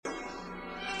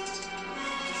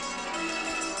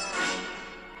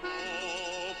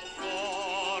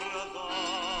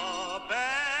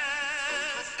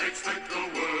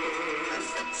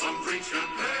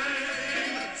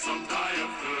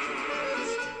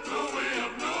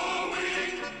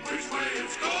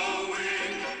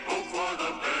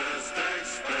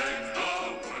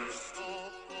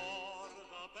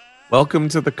Welcome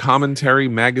to the Commentary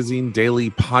Magazine Daily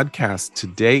Podcast.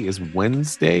 Today is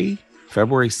Wednesday,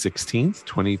 February 16th,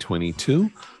 2022.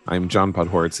 I'm John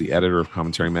Podhoretz, the editor of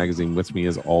Commentary Magazine. With me,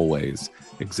 as always,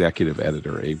 executive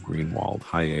editor Abe Greenwald.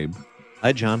 Hi, Abe.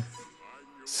 Hi, John.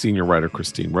 Senior writer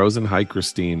Christine Rosen. Hi,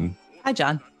 Christine. Hi,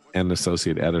 John. And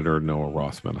associate editor Noah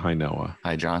Rothman. Hi, Noah.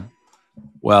 Hi, John.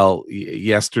 Well,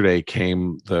 yesterday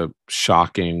came the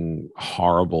shocking,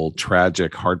 horrible,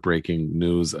 tragic, heartbreaking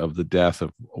news of the death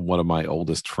of one of my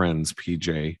oldest friends,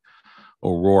 PJ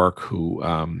O'Rourke, who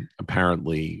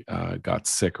apparently got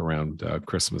sick around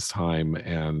Christmas time,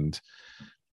 and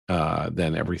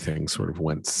then everything sort of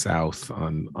went south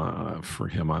for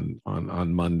him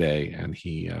on Monday, and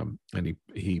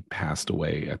he passed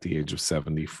away at the age of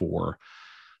 74.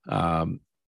 I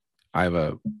have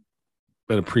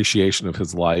an appreciation of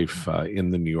his life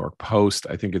in the New York Post.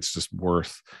 I think it's just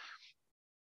worth,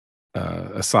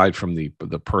 aside from the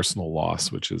personal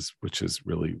loss, which is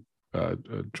really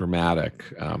dramatic.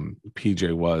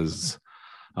 PJ was,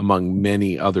 among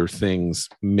many other things,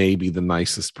 maybe the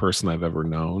nicest person I've ever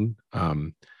known.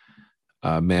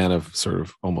 A man of sort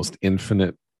of almost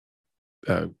infinite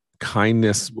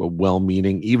kindness,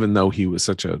 well-meaning, even though he was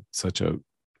such a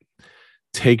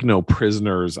take no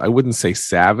prisoners, I wouldn't say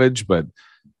savage, but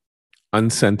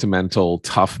unsentimental,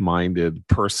 tough-minded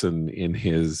person in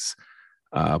his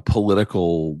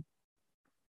political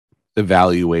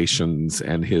evaluations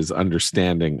and his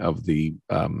understanding of the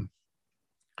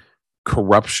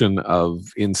corruption of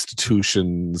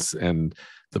institutions and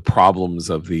the problems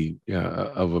of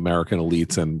of American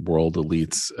elites and world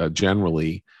elites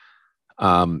generally.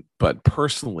 But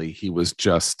personally, he was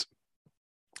just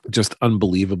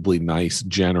unbelievably nice,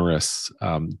 generous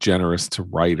to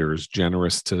writers,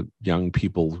 generous to young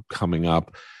people coming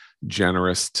up,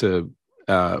 generous to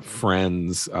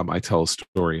friends. I tell a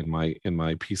story in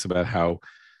my piece about how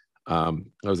I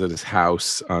was at his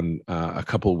house on a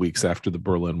couple of weeks after the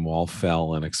Berlin Wall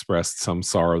fell and expressed some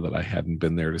sorrow that I hadn't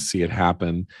been there to see it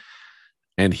happen.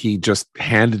 And he just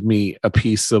handed me a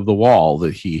piece of the wall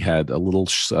that he had,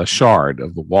 a shard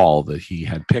of the wall that he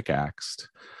had pickaxed.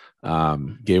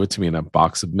 Gave it to me in a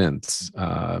box of mints,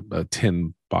 a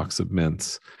tin box of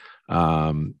mints.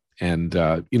 And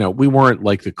we weren't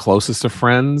like the closest of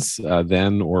friends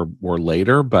then or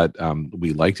later, but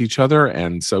we liked each other.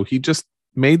 And so he just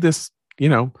made this,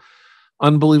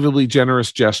 unbelievably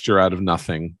generous gesture out of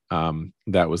nothing.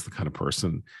 That was the kind of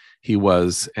person he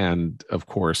was. And of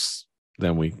course,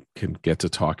 then we can get to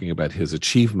talking about his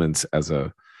achievements as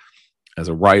a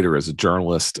writer, as a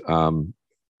journalist.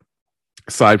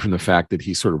 Aside from the fact that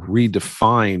he sort of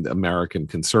redefined American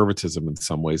conservatism in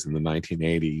some ways in the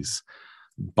 1980s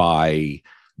by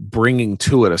bringing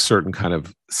to it a certain kind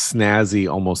of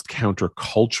snazzy, almost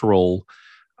countercultural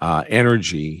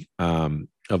energy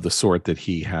of the sort that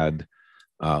he had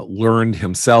learned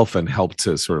himself and helped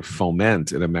to sort of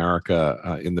foment in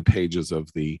America in the pages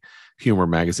of the humor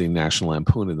magazine National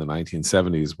Lampoon in the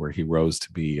 1970s, where he rose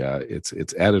to be its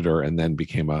editor and then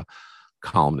became a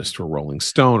columnist for Rolling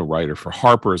Stone, a writer for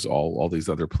Harper's, all these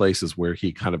other places where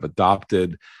he kind of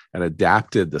adopted and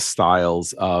adapted the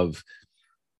styles of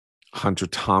Hunter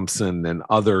Thompson and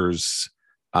others,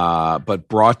 but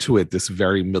brought to it this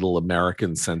very middle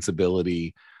American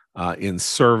sensibility in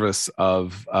service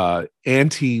of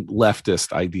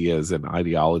anti-leftist ideas and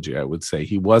ideology, I would say.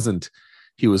 He was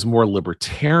more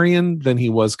libertarian than he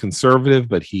was conservative,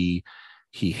 but he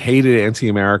hated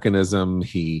anti-Americanism.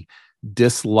 He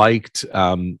disliked,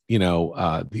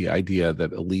 the idea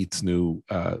that elites knew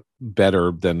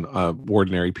better than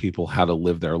ordinary people how to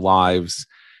live their lives,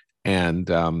 and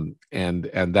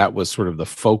that was sort of the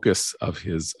focus of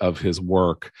his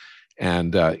work.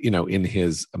 And in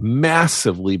his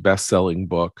massively best-selling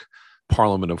book,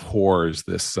 Parliament of Whores,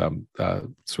 this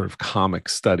sort of comic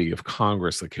study of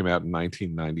Congress that came out in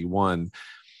 1991,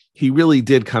 he really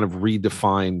did kind of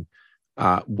redefine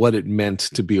what it meant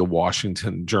to be a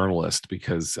Washington journalist,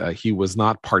 because he was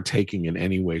not partaking in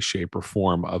any way, shape, or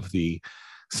form of the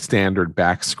standard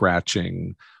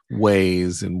back-scratching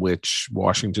ways in which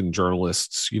Washington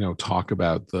journalists, talk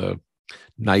about the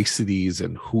niceties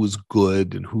and who's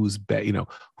good and who's bad,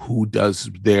 who does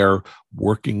their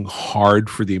working hard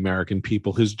for the American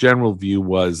people. His general view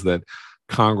was that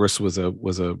Congress was a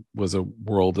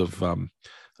world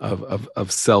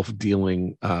of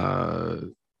self-dealing,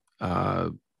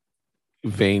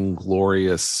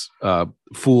 vainglorious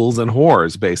fools and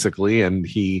whores, basically. And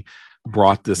he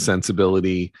brought this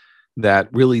sensibility that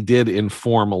really did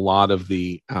inform a lot of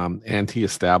the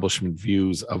anti-establishment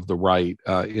views of the right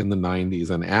in the 90s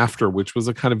and after, which was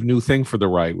a kind of new thing for the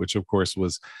right, which of course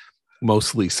was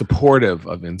mostly supportive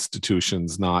of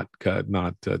institutions, not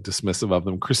dismissive of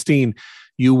them. Christine,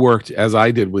 you worked, as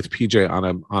I did, with PJ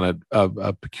on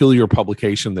a peculiar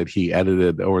publication that he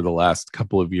edited over the last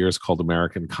couple of years called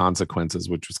American Consequences,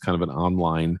 which was kind of an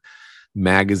online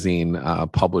magazine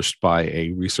published by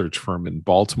a research firm in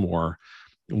Baltimore.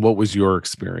 What was your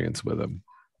experience with him?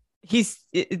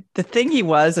 The thing he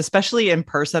was, especially in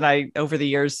person. I, over the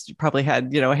years, probably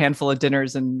had, a handful of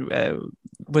dinners and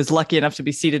was lucky enough to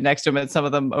be seated next to him at some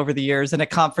of them over the years, and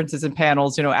at conferences and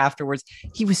panels, afterwards.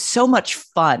 He was so much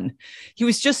fun. He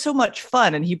was just so much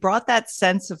fun. And he brought that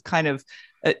sense of kind of,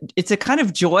 it's a kind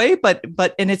of joy, but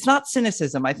it's not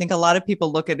cynicism. I think a lot of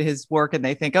people look at his work and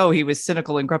they think, oh, he was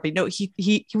cynical and grumpy. No,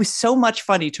 he was so much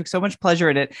fun. He took so much pleasure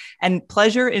in it, and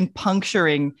pleasure in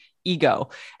puncturing ego.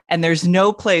 And there's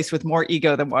no place with more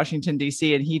ego than Washington,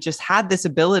 D.C. And he just had this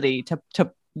ability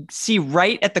to see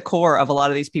right at the core of a lot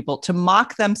of these people, to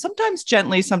mock them, sometimes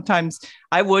gently, sometimes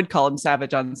I would call him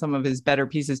savage on some of his better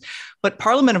pieces. But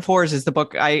Parliament of Whores is the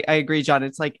book. I agree, John.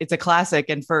 It's a classic.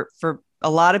 And for a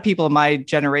lot of people in my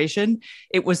generation,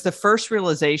 it was the first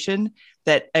realization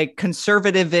that a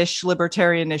conservative-ish,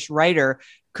 libertarian-ish writer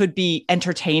could be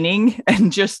entertaining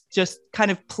and just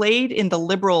kind of played in the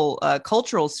liberal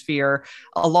cultural sphere,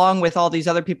 along with all these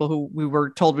other people who we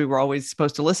were told we were always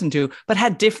supposed to listen to, but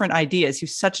had different ideas. He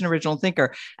was such an original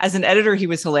thinker. As an editor, he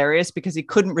was hilarious because he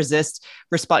couldn't resist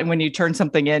responding. When you turn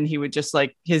something in, he would just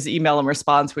his email and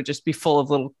response would just be full of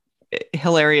little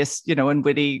hilarious, and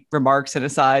witty remarks and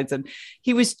asides. And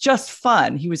he was just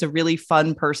fun. He was a really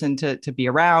fun person to be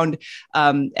around.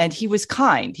 And he was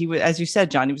kind. He was, as you said,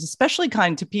 John, he was especially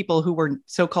kind to people who were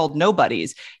so-called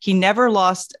nobodies. He never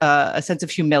lost a sense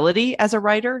of humility as a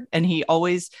writer. And he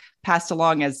always passed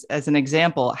along as an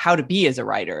example how to be as a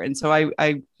writer. And so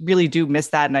I really do miss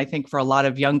that. And I think for a lot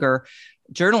of younger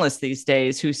journalists these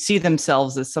days who see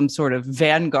themselves as some sort of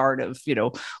vanguard of,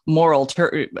 moral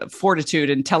fortitude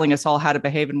and telling us all how to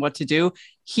behave and what to do,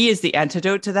 he is the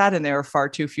antidote to that. And there are far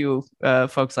too few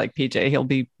folks like PJ. He'll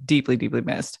be deeply, deeply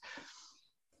missed.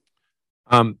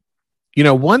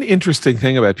 One interesting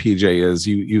thing about PJ is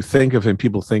you think of him,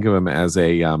 people think of him as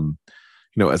a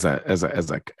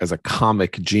as a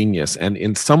comic genius, and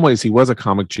in some ways he was a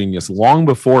comic genius long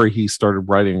before he started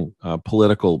writing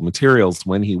political materials.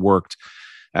 When he worked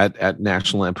at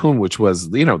National Lampoon, which was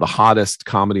the hottest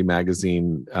comedy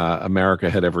magazine America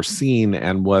had ever seen,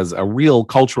 and was a real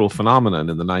cultural phenomenon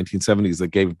in the 1970s that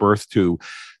gave birth to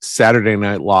Saturday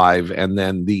Night Live, and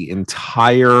then the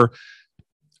entire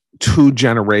 2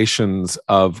 generations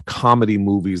of comedy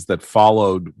movies that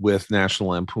followed with National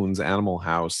Lampoon's Animal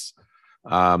House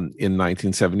in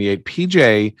 1978.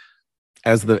 PJ,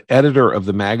 as the editor of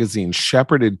the magazine,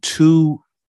 shepherded 2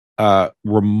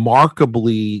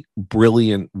 remarkably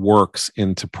brilliant works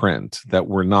into print that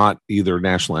were not either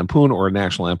National Lampoon or a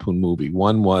National Lampoon movie.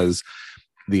 One was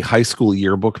the high school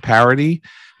yearbook parody,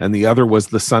 and the other was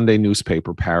the Sunday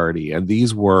newspaper parody. And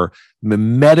these were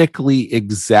mimetically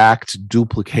exact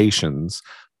duplications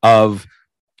of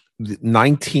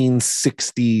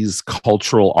 1960s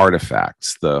cultural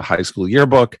artifacts, the high school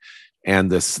yearbook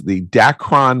and the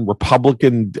Dacron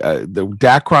Republican, the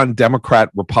Dacron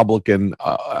Democrat Republican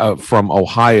from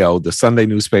Ohio, the Sunday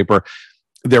newspaper.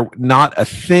 There not a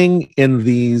thing in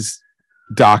these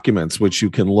documents, which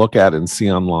you can look at and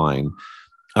see online,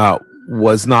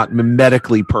 was not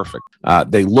mimetically perfect.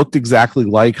 They looked exactly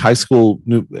like high school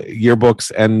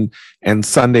yearbooks and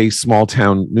Sunday small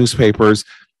town newspapers.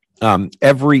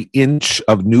 Every inch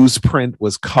of newsprint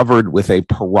was covered with a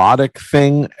parodic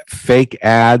thing, fake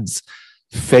ads,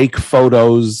 fake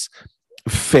photos,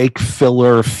 fake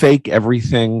filler, fake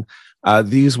everything.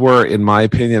 These were, in my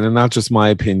opinion, and not just my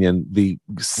opinion, the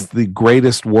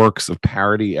greatest works of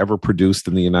parody ever produced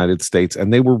in the United States.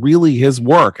 And they were really his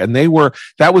work. And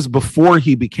that was before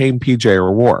he became PJ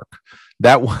O'Rourke.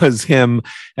 That was him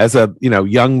as a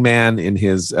young man in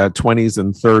his 20s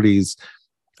and 30s,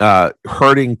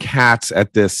 herding cats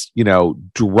at this,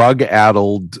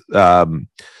 drug-addled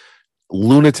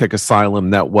lunatic asylum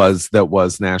that was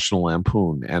National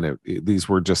Lampoon, and these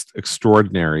were just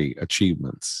extraordinary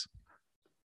achievements.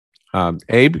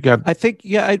 Abe, I think,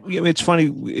 it's funny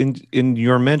in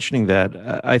your mentioning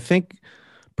that. I think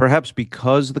perhaps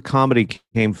because the comedy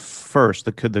came first,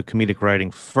 the comedic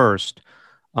writing first,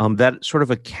 that sort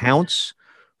of accounts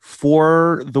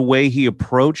for the way he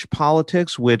approached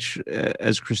politics, which,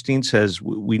 as Christine says,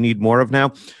 we need more of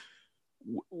now,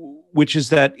 which is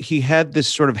that he had this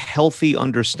sort of healthy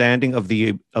understanding of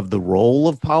the role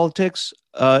of politics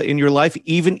in your life,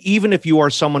 even if you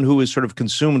are someone who is sort of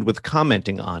consumed with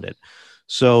commenting on it.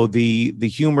 So the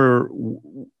humor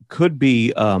could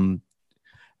be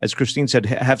as Christine said,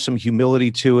 have some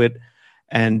humility to it.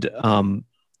 And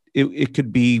it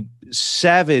could be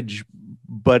savage,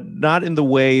 but not in the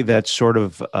way that sort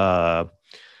of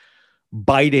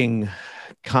biting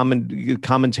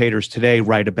commentators today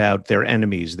write about their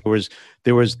enemies. There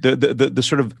was the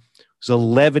sort of the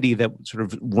levity that sort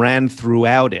of ran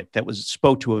throughout it that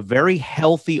spoke to a very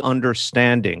healthy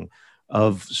understanding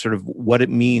of sort of what it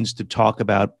means to talk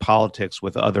about politics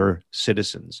with other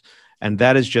citizens. And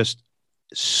that is just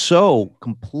so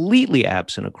completely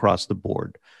absent across the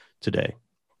board today.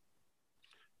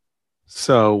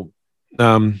 So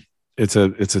it's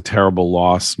a terrible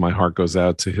loss. My heart goes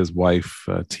out to his wife,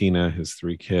 Tina, his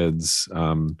 3 kids,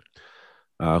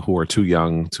 who are too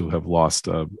young to have lost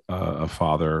a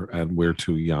father, and we're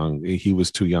too young. He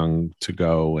was too young to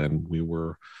go, and we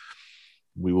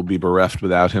will be bereft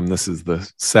without him. This is the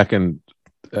second,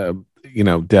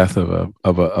 death of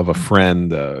a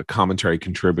friend, a commentary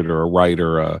contributor, a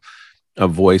writer, a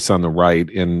voice on the right.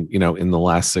 In the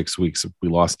last 6 weeks, we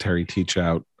lost Terry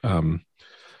Teachout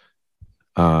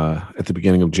at the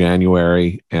beginning of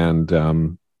January,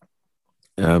 and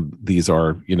these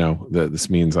are, this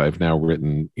means I've now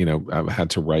written, I've had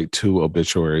to write 2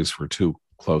 obituaries for 2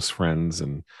 close friends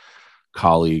and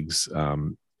colleagues,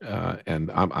 and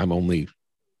I'm only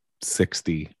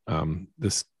 60.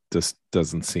 This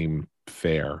doesn't seem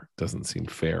fair. It doesn't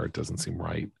seem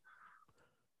right.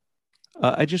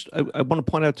 I want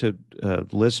to point out to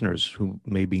listeners who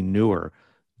may be newer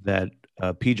that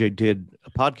PJ did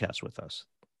a podcast with us.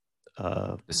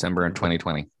 December in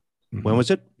 2020. When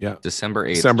was it? Yeah, December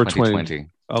 8th, December 2020.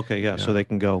 Okay, yeah. So they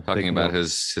can go talking about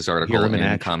his article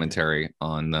and commentary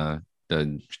on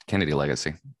the Kennedy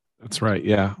legacy. That's right.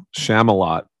 Yeah,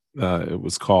 Sham-a-Lot. It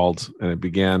was called, and it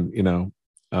began.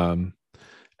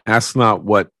 Ask not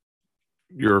what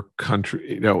your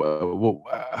country.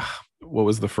 What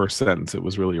was the first sentence? It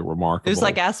was really a remarkable. It was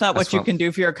like, ask not what you can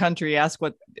do for your country. Ask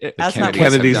what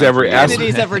Kennedys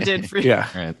ever did for you. Yeah,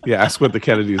 right. Yeah. Ask what the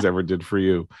Kennedys ever did for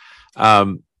you.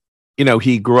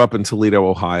 He grew up in Toledo,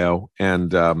 Ohio,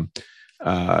 and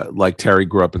like Terry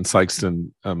grew up in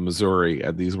Sikeston, Missouri.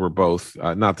 These were both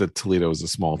not that Toledo is a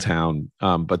small town,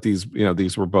 but these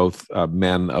were both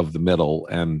men of the middle,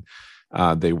 and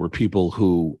they were people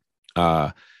who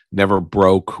never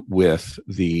broke with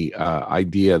the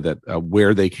idea that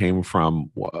where they came from,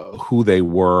 who they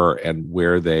were, and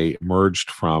where they emerged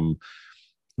from.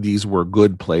 These were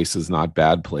good places, not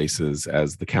bad places,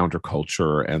 as the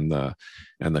counterculture and the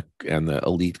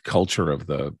elite culture of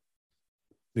the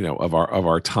of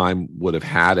our time would have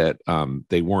had it.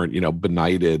 They weren't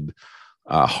benighted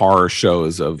horror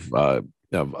shows of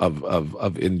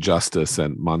injustice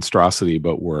and monstrosity,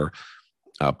 but were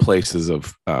places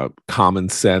of common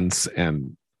sense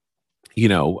and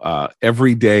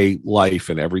everyday life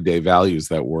and everyday values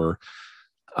that were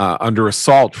under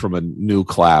assault from a new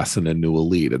class and a new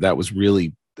elite. And that was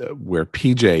really where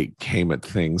PJ came at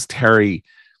things. Terry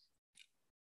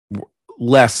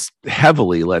less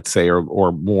heavily, let's say,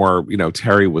 or more.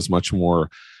 Terry was much more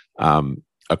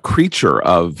a creature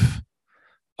of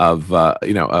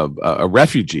a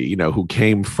refugee, who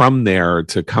came from there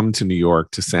to come to New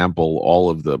York to sample all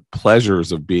of the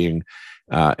pleasures of being,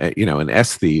 an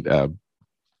aesthete,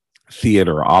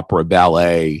 theater, opera,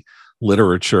 ballet,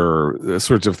 literature, the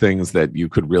sorts of things that you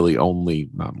could really only,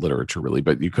 not literature really,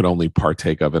 but you could only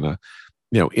partake of in a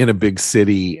big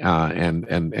city,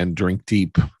 and drink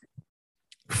deep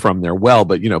from their well.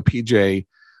 But, PJ,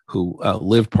 who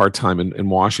lived part-time in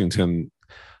Washington,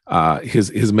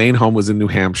 his main home was in New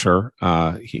Hampshire.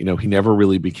 He never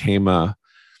really became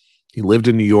he lived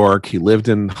in New York. He lived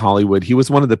in Hollywood. He was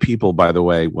one of the people, by the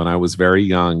way, when I was very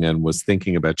young and was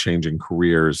thinking about changing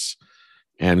careers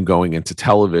and going into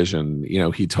television,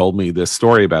 he told me this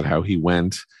story about how he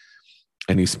went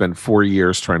and he spent 4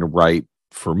 years trying to write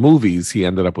for movies. He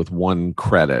ended up with 1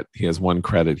 credit. He has 1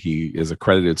 credit. He is a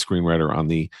credited screenwriter on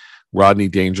the Rodney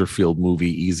Dangerfield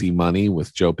movie Easy Money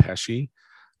with Joe Pesci.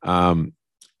 But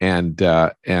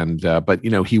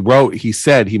he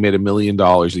said he made $1 million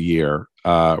a year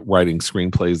writing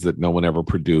screenplays that no one ever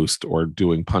produced, or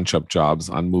doing punch-up jobs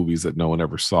on movies that no one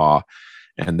ever saw,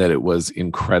 and that it was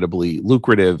incredibly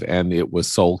lucrative and it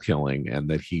was soul-killing, and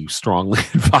that he strongly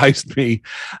advised me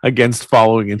against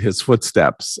following in his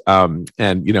footsteps.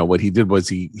 What he did was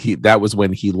he that was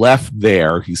when he left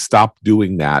there. He stopped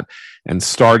doing that and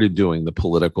started doing the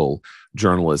political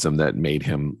journalism that made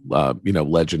him,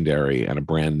 legendary and a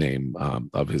brand name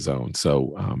of his own.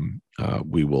 So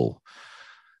we will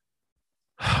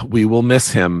miss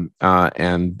him,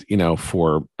 and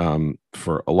for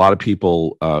a lot of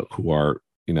people who are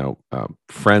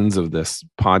friends of this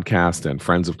podcast and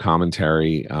friends of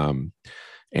commentary,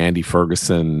 Andy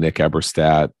Ferguson, Nick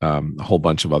Eberstadt, a whole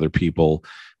bunch of other people.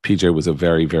 PJ was a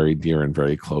very, very dear and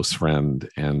very close friend,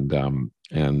 and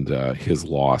his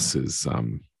loss is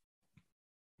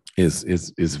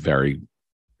very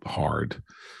hard.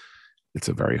 It's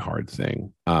a very hard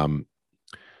thing.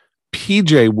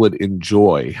 PJ would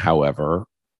enjoy, however,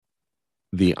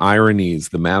 the ironies,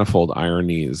 the manifold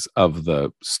ironies of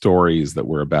the stories that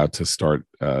we're about to start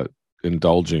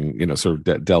indulging, sort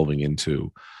of delving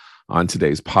into on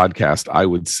today's podcast. I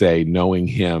would say, knowing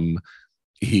him,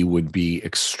 he would be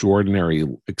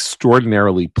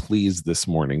extraordinarily pleased this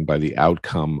morning by the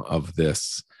outcome of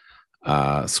this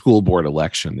school board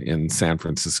election in San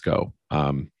Francisco,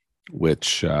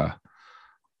 which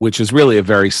is really a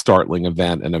very startling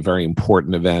event and a very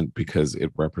important event because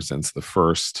it represents the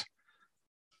first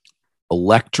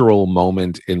electoral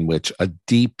moment in which a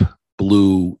deep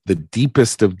blue, the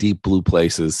deepest of deep blue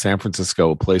places, San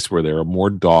Francisco, a place where there are more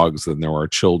dogs than there are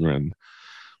children,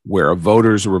 where a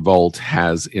voters' revolt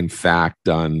has in fact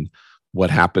done what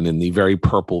happened in the very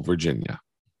purple Virginia,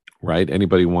 right?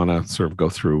 Anybody want to sort of go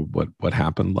through what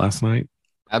happened last night?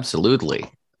 Absolutely.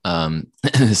 San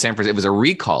Francisco, it was a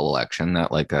recall election,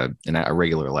 not like a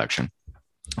regular election.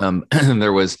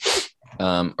 There was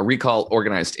a recall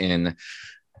organized in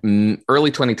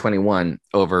early 2021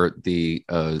 over the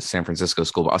San Francisco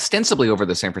school, ostensibly over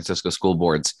the San Francisco School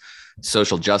Board's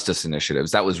social justice initiatives.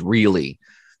 That was really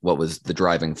what was the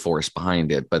driving force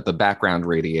behind it. But the background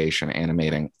radiation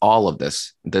animating all of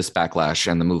this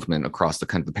backlash and the movement across the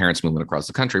parents' movement across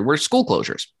the country were school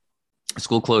closures,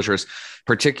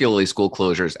 particularly school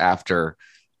closures after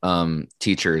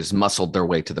teachers muscled their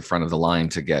way to the front of the line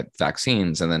to get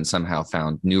vaccines and then somehow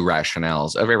found new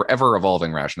rationales, ever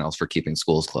evolving rationales for keeping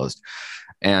schools closed.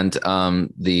 And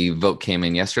the vote came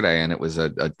in yesterday, and it was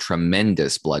a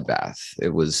tremendous bloodbath. It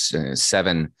was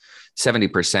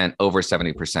 70%, over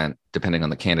 70%, depending on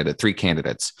the candidate, 3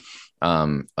 candidates,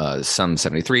 some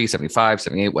 73, 75,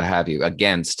 78, what have you,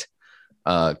 against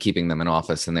keeping them in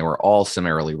office. And they were all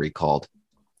summarily recalled.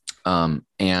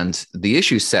 And the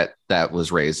issue set that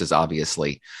was raised is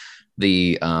obviously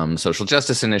the social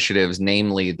justice initiatives,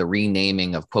 namely the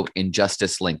renaming of, quote,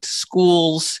 injustice-linked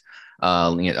schools,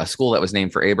 a school that was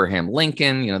named for Abraham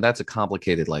Lincoln. That's a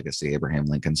complicated legacy, Abraham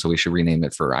Lincoln. So we should rename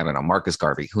it for, I don't know, Marcus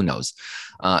Garvey, who knows?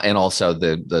 And also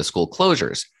the school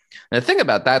closures. And the thing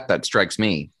about that strikes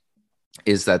me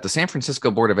is that the San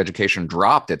Francisco Board of Education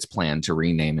dropped its plan to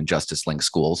rename injustice-linked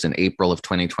schools in April of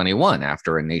 2021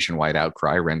 after a nationwide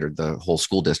outcry rendered the whole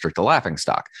school district a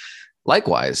laughingstock.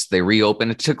 Likewise, they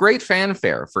reopened to great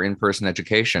fanfare for in-person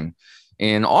education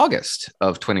in August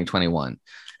of 2021.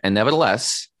 And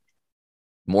nevertheless,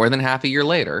 more than half a year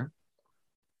later,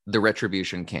 the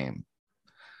retribution came.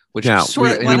 Which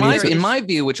sort of, in my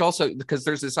view, which also, because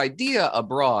there's this idea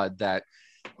abroad that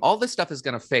all this stuff is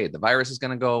going to fade. The virus is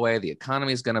going to go away. The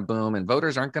economy is going to boom, and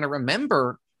voters aren't going to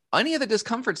remember any of the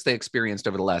discomforts they experienced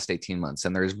over the last 18 months.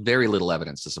 And there's very little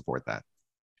evidence to support that.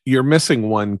 You're missing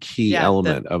one key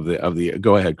element of the.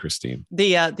 Go ahead, Christine.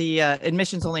 The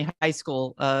admissions only high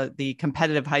school, the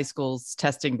competitive high schools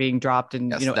testing being dropped,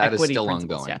 and that equity is still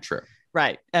principles. ongoing. True.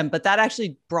 Right. But that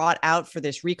actually brought out for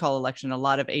this recall election a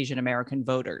lot of Asian American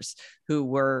voters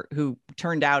who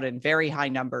turned out in very high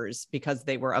numbers because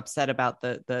they were upset about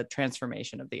the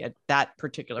transformation of that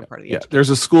particular part of the education. There's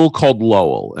a school called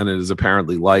Lowell, and it is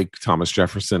apparently like Thomas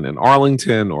Jefferson in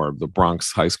Arlington or the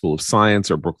Bronx High School of Science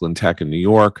or Brooklyn Tech in New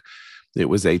York. It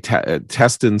was a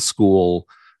test-in school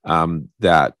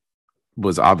that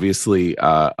was obviously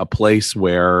a place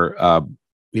where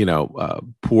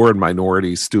poor and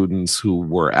minority students who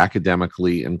were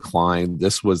academically inclined,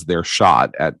 this was their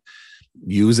shot at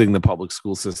using the public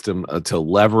school system to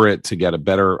lever it to get a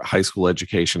better high school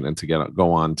education and to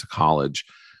go on to college.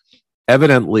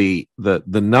 Evidently, the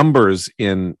numbers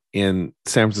in San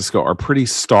Francisco are pretty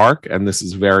stark, and this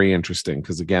is very interesting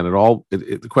because, again,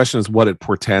 the question is what it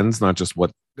portends, not just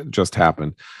what just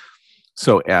happened.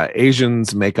 So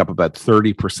Asians make up about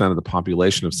 30% of the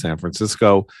population of San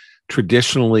Francisco.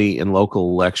 Traditionally, in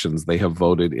local elections, they have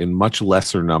voted in much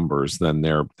lesser numbers than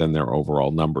their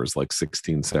overall numbers, like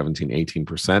 16, 17,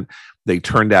 18%. They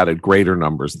turned out at greater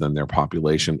numbers than their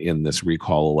population in this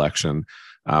recall election.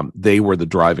 They were the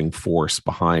driving force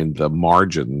behind the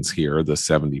margins here, the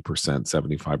 70%,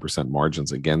 75%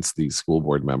 margins against these school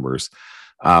board members.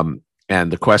 And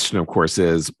the question, of course,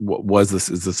 is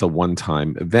this a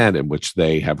one-time event in which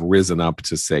they have risen up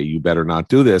to say, you better not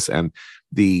do this? And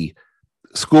the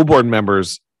school board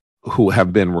members who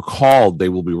have been recalled, they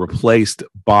will be replaced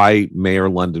by Mayor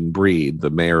London Breed, the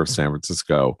mayor of San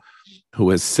Francisco,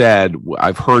 who has said,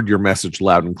 I've heard your message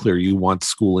loud and clear. You want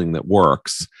schooling that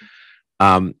works.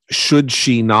 Should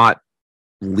she not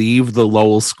leave the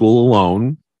Lowell school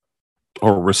alone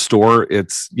or restore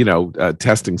its,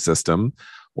 testing system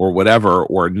or whatever,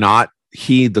 or not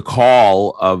heed the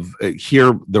call of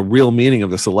hear the real meaning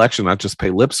of this election, not just pay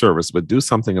lip service, but do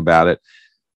something about it?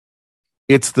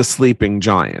 It's the sleeping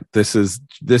giant. This is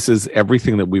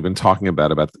everything that we've been talking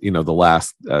about the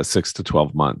last 6 to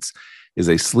 12 months, is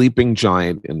a sleeping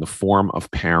giant in the form of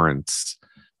parents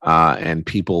and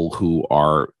people who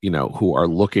are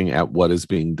looking at what is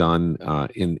being done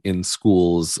in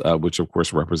schools, which of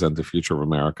course represent the future of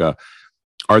America.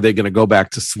 Are they going to go back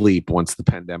to sleep once the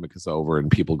pandemic is over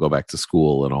and people go back to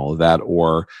school and all of that?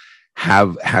 Or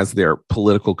has their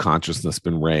political consciousness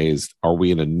been raised? Are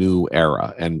we in a new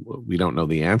era? And we don't know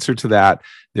the answer to that.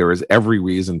 There is every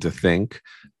reason to think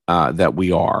that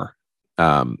we are.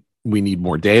 We need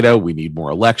more data. We need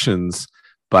more elections.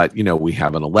 But, we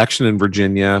have an election in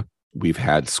Virginia. We've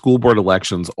had school board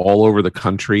elections all over the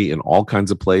country in all kinds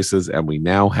of places. And we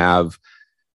now have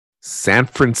San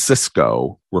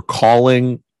Francisco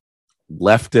recalling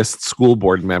leftist school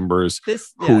board members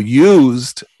who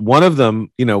used one of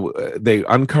them. They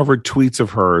uncovered tweets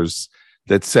of hers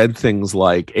that said things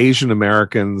like Asian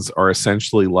Americans are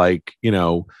essentially like,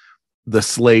 the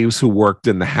slaves who worked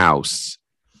in the house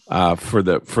for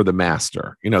the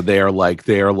master. They are like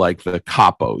the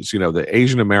capos. The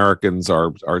Asian Americans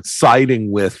are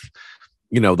siding with,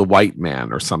 the white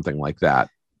man or something like that.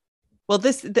 Well,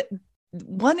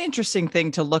 one interesting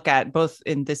thing to look at, both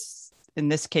in this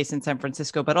case in San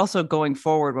Francisco, but also going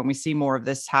forward when we see more of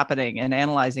this happening and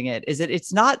analyzing it, is that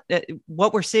it's not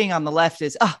what we're seeing on the left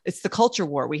is, it's the culture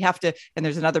war. We have to, and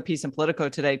there's another piece in Politico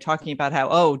today talking about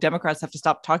how, Democrats have to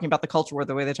stop talking about the culture war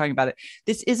the way they're talking about it.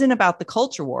 This isn't about the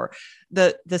culture war.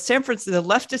 The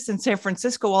leftists in San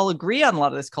Francisco all agree on a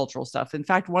lot of this cultural stuff. In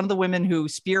fact, one of the women who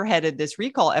spearheaded this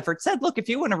recall effort said, look, if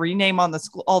you want to rename on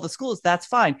all the schools, that's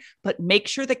fine, but make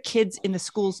sure the kids in the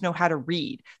schools know how to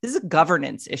read. This is a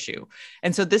governance issue.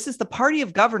 And so this is the party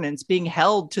of governance being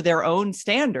held to their own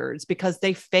standards because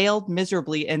they failed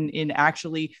miserably in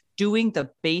actually doing the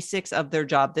basics of their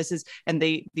job. This is, and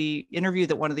the interview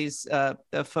that one of these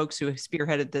folks who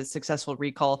spearheaded the successful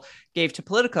recall gave to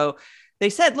Politico, they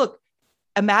said, look,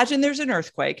 imagine there's an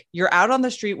earthquake. You're out on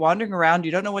the street wandering around.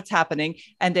 You don't know what's happening.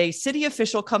 And a city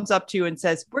official comes up to you and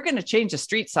says, we're going to change a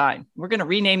street sign. We're going to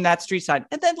rename that street sign,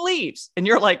 and then leaves. And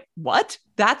you're like, what?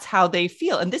 That's how they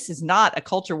feel. And this is not a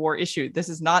culture war issue. This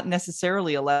is not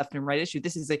necessarily a left and right issue.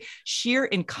 This is a sheer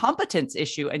incompetence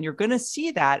issue. And you're going to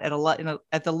see that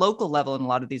at the local level in a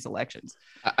lot of these elections.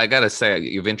 I got to say,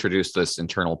 you've introduced this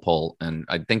internal poll, and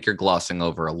I think you're glossing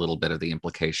over a little bit of the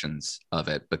implications of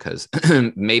it, because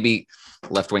maybe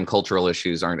left-wing cultural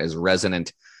issues aren't as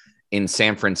resonant in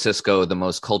San Francisco, the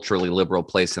most culturally liberal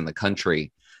place in the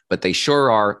country, but they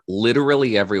sure are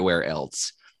literally everywhere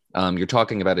else. You're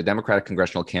talking about a Democratic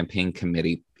Congressional Campaign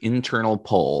Committee internal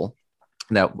poll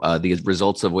that the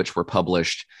results of which were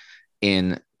published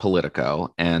in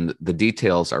Politico, and the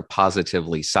details are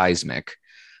positively seismic.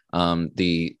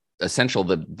 The essential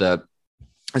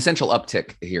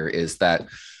uptick here is that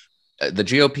the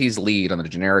GOP's lead on the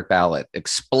generic ballot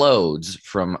explodes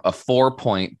from a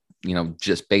 4-point,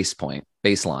 just baseline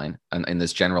in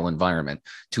this general environment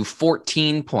to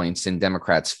 14 points in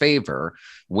Democrats' favor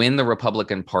when the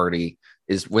Republican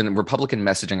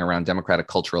messaging around democratic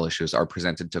cultural issues are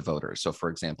presented to voters. So, for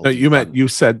example, you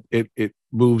said it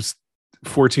moves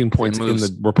 14 points in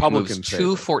the Republican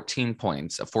favor. 14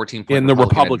 points, a 14-point in the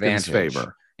Republicans'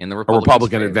 favor. In the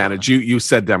Republican advantage. You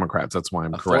said Democrats. That's why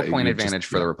I'm correct. 4-point advantage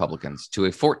for the Republicans to a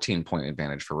 14-point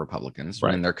advantage for Republicans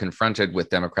when they're confronted with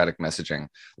democratic messaging,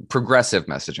 progressive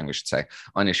messaging, we should say,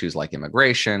 on issues like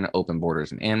immigration, open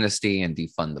borders and amnesty, and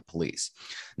defund the police.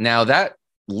 Now that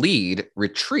lead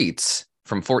retreats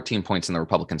from 14 points in the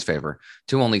Republicans' favor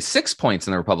to only 6 points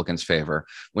in the Republicans' favor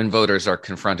when voters are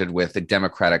confronted with a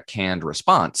Democratic canned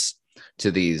response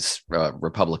to these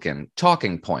Republican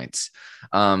talking points.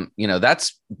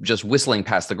 That's just whistling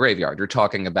past the graveyard. You're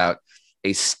talking about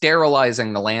a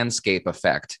sterilizing the landscape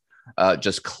effect,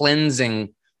 just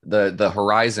cleansing the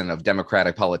horizon of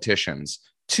Democratic politicians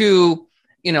to,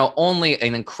 only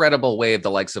an incredible wave,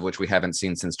 the likes of which we haven't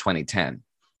seen since 2010.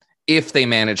 If they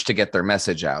manage to get their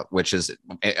message out, which is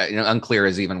unclear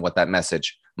as even what that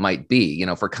message might be.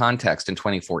 For context, in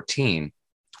 2014,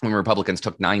 when Republicans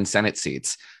took 9 Senate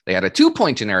seats, they had a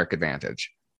 2-point generic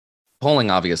advantage.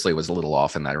 Polling obviously was a little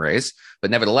off in that race,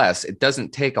 but nevertheless, it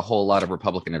doesn't take a whole lot of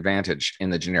Republican advantage in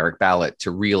the generic ballot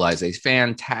to realize a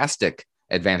fantastic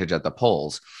advantage at the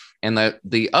polls. And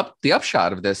the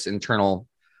upshot of this internal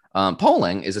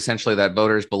polling is essentially that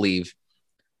voters believe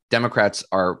Democrats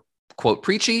are, quote,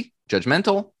 preachy,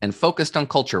 judgmental, and focused on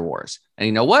culture wars. And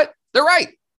you know what? They're right.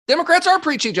 Democrats are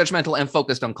preachy, judgmental, and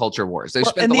focused on culture wars. They've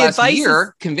spent the last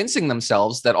year convincing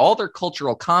themselves that all their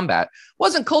cultural combat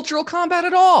wasn't cultural combat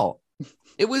at all.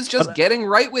 It was just getting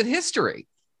right with history.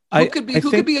 Who could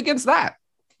be against that?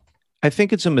 I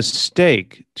think it's a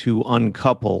mistake to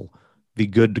uncouple the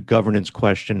good governance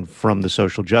question from the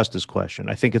social justice question.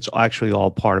 I think it's actually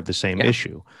all part of the same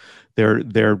issue. They're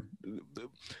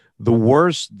the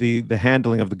worse the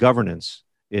handling of the governance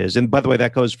is, and by the way,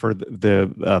 that goes for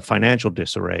the financial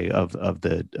disarray of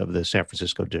the San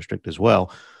Francisco district as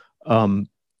well.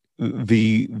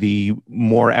 The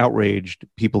more outraged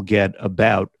people get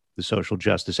about the social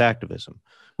justice activism.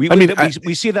 We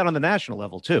see that on the national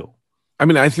level too. I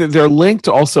mean, I think they're linked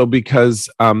also because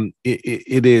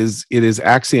it is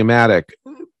axiomatic.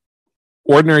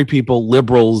 Ordinary people,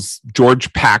 liberals,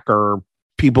 George Packer,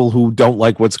 people who don't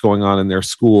like what's going on in their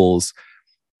schools.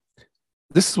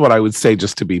 This is what I would say,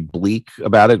 just to be bleak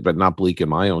about it, but not bleak in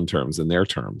my own terms, in their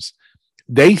terms.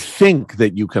 They think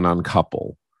that you can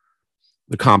uncouple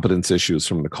the competence issues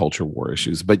from the culture war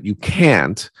issues, but you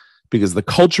can't, because the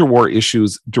culture war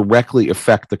issues directly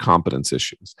affect the competence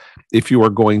issues. If you are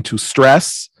going to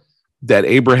stress that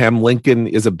Abraham Lincoln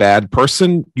is a bad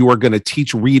person, you are going to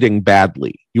teach reading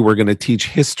badly. You are going to teach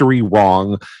history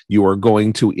wrong. You are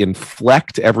going to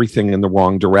inflect everything in the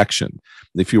wrong direction.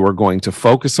 If you are going to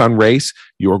focus on race,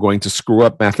 you are going to screw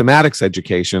up mathematics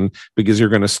education, because you're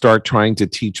going to start trying to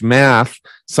teach math,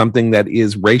 something that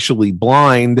is racially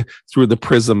blind, through the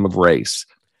prism of race.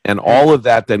 And all of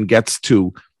that then gets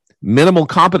to minimal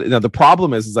competence. Now, the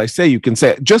problem is, as I say, you can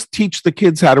say, just teach the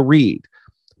kids how to read.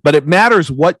 But it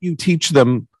matters what you teach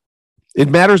them. It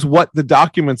matters what the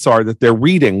documents are that they're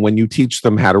reading when you teach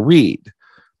them how to read.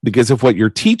 Because if what you're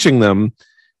teaching them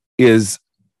is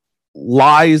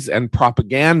lies and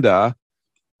propaganda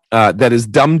that is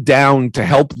dumbed down to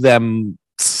help them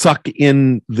suck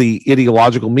in the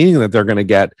ideological meaning that they're going to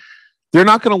get, they're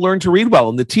not going to learn to read well.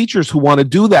 And the teachers who want to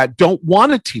do that don't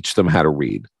want to teach them how to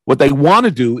read. What they want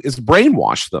to do is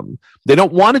brainwash them. They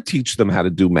don't want to teach them how to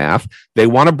do math. They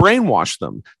want to brainwash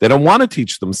them. They don't want to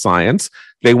teach them science.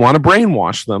 They want to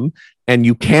brainwash them. And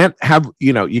you can't have,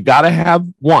 you got to have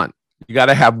one. You got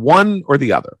to have one or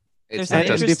the other. It's There's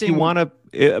not an just If you want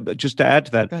to, just to add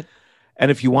to that, and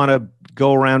if you want to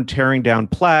go around tearing down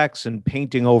plaques and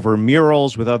painting over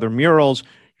murals with other murals,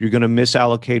 you're going to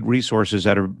misallocate resources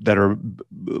that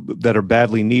are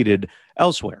badly needed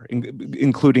elsewhere,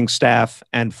 including staff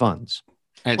and funds.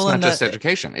 And it's not just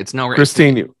education. It's no.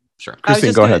 Christine, Sure.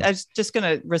 Christine, go ahead. I was just going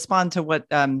to respond to what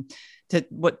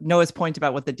Noah's point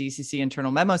about what the DCC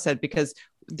internal memo said, because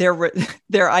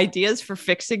their ideas for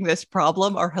fixing this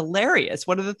problem are hilarious.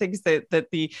 One of the things that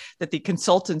the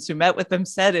consultants who met with them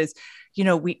said is,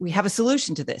 we have a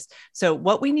solution to this. So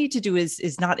what we need to do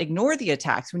is not ignore the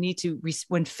attacks. We need to,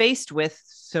 when faced with,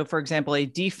 so for example, a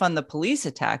defund the police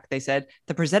attack, they said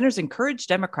the presenters encourage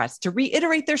Democrats to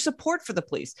reiterate their support for the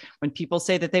police. When people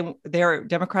say that their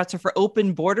Democrats are for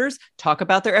open borders, talk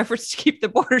about their efforts to keep the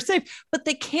border safe. But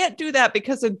they can't do that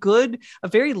because a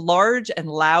very large and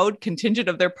loud contingent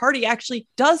of their party actually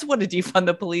does want to defund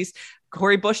the police.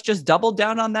 Cori Bush just doubled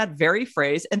down on that very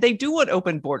phrase, and they do want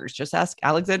open borders. Just ask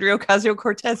Alexandria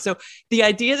Ocasio-Cortez. So the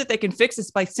idea that they can fix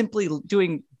this by simply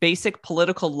doing basic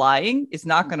political lying is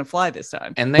not going to fly this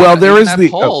time. And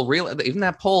even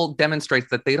that poll demonstrates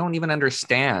that they don't even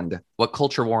understand what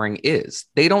culture warring is.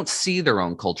 They don't see their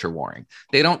own culture warring.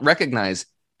 They don't recognize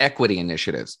equity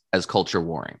initiatives as culture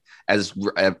warring, as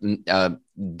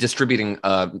distributing,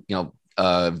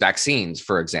 vaccines,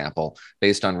 for example,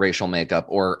 based on racial makeup,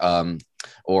 or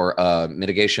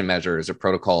mitigation measures or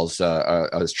protocols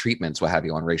as treatments, what have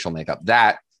you, on racial makeup.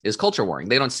 That is culture warring.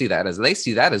 They don't see that they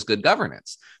see that as good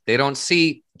governance. They don't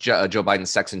see Joe Biden's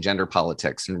sex and gender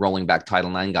politics and rolling back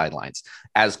Title IX guidelines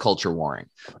as culture warring,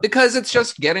 because it's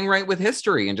just getting right with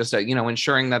history and just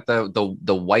ensuring that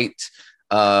the white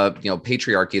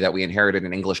patriarchy that we inherited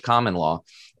in English common law,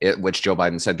 which Joe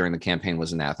Biden said during the campaign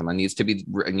was anathema, needs to be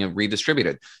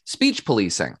redistributed. Speech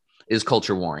policing is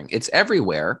culture warring. It's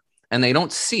everywhere, and they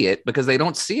don't see it because they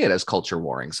don't see it as culture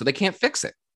warring, so they can't fix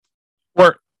it.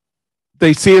 Or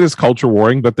they see it as culture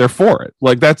warring, but they're for it.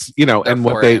 Like that's COVID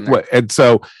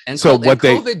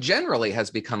generally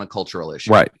has become a cultural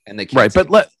issue, right? And they can't.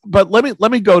 Right, but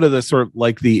let me go to the sort of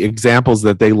like the examples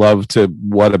that they love to.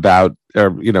 What about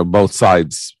both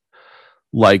sides?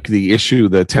 Like the issue,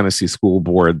 the Tennessee school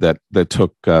board that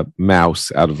took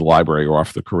Maus out of the library or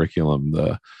off the curriculum,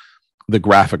 the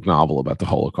graphic novel about the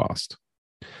Holocaust.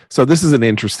 So this is an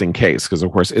interesting case because,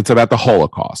 of course, it's about the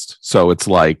Holocaust. So it's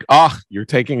like, you're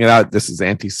taking it out. This is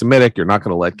anti-Semitic. You're not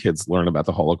going to let kids learn about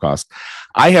the Holocaust.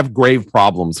 I have grave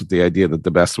problems with the idea that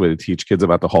the best way to teach kids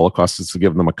about the Holocaust is to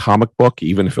give them a comic book,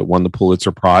 even if it won the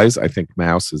Pulitzer Prize. I think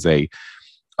Maus is a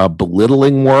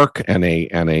belittling work and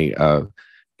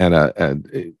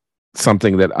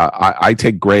something that I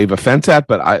take grave offense at.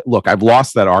 But I've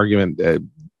lost that argument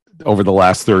over the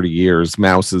last 30 years.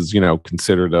 Maus is,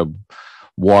 considered a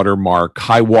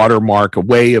high watermark, a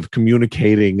way of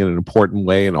communicating in an important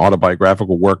way, an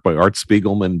autobiographical work by Art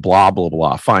Spiegelman, blah, blah,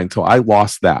 blah. Fine. So I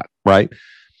lost that, right?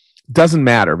 Doesn't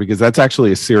matter because that's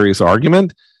actually a serious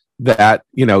argument that,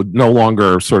 no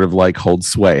longer sort of like holds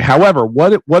sway. However,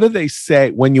 what do they say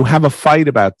when you have a fight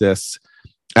about this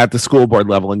at the school board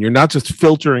level and you're not just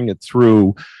filtering it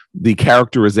through the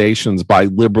characterizations by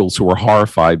liberals who are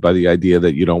horrified by the idea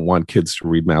that you don't want kids to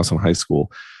read Maus in high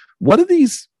school? What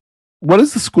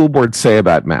does the school board say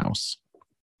about Maus?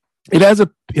 It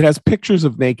has pictures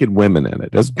of naked women in it.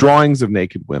 It has drawings of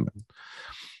naked women.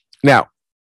 Now,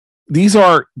 these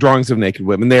are drawings of naked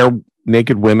women. They are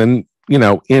naked women,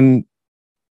 in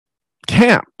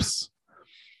camps.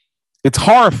 It's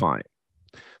horrifying.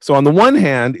 So on the one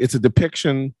hand, it's a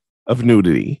depiction of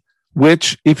nudity,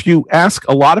 which if you ask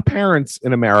a lot of parents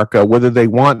in America whether they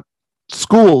want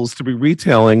schools to be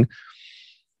retailing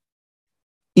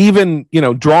even,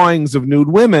 drawings of nude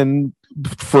women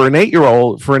for an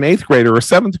 8-year-old, for an 8th grader or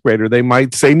 7th grader, they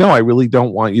might say, no, I really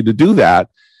don't want you to do that.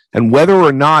 And whether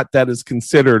or not that is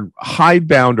considered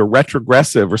hidebound or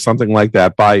retrogressive or something like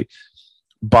that by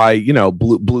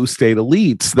blue state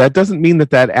elites, that doesn't mean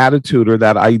that attitude or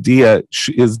that idea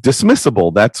is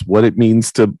dismissible. That's what it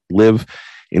means to live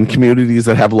in communities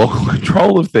that have local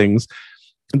control of things.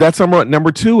 That's number one.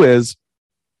 Number two is,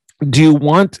 do you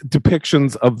want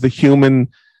depictions of the human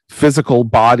physical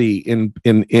body in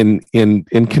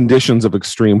conditions of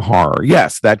extreme horror?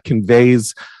 Yes, that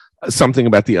conveys something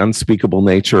about the unspeakable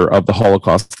nature of the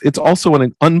Holocaust. It's also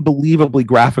an unbelievably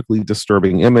graphically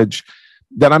disturbing image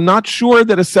that I'm not sure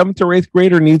that a 7th or 8th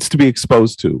grader needs to be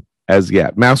exposed to as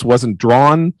yet. Maus wasn't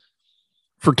drawn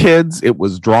for kids. It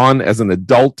was drawn as an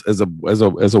adult, as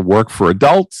a work for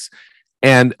adults.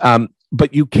 And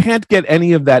but you can't get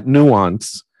any of that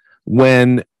nuance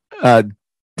when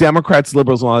Democrats,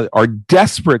 liberals are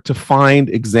desperate to find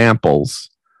examples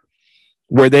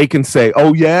where they can say,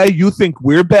 oh, yeah, you think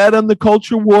we're bad on the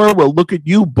culture war? Well, look at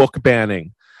you book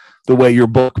banning the way you're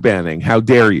book banning. How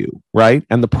dare you, right?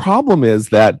 And the problem is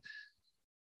that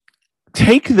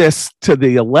take this to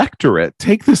the electorate,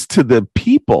 take this to the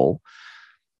people,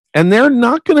 and they're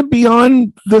not going to be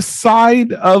on the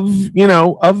side of,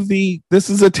 this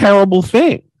is a terrible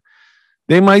thing.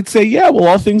 They might say, yeah, well,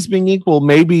 all things being equal,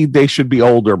 maybe they should be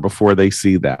older before they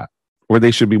see that, or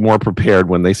they should be more prepared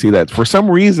when they see that. For some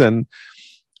reason,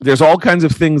 there's all kinds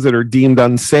of things that are deemed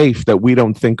unsafe that we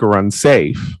don't think are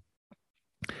unsafe.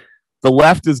 The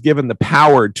left is given the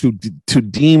power to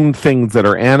deem things that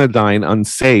are anodyne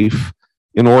unsafe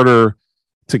in order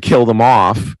to kill them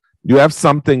off. You have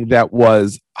something that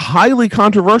was highly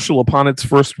controversial upon its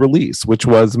first release, which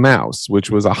was Maus, which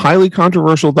was a highly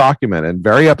controversial document and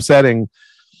very upsetting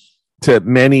to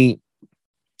many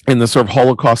in the sort of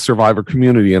Holocaust survivor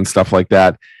community and stuff like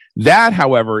that. That,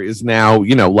 however, is now,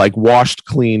 like washed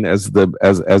clean as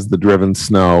the driven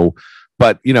snow.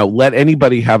 But, let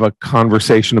anybody have a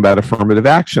conversation about affirmative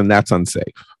action, that's unsafe.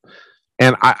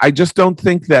 And I just don't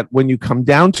think that when you come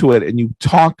down to it and you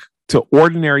talk to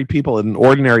ordinary people at an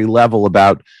ordinary level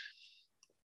about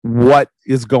what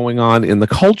is going on in the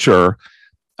culture,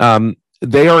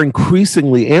 they are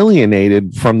increasingly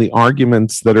alienated from the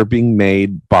arguments that are being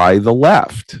made by the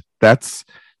left,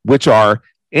 which are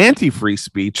anti-free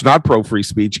speech, not pro-free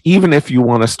speech, even if you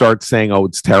want to start saying, oh,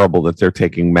 it's terrible that they're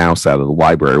taking Maus out of the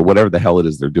library or whatever the hell it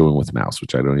is they're doing with Maus,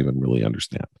 which I don't even really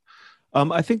understand.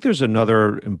 I think there's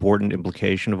another important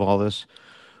implication of all this,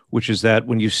 which is that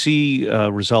when you see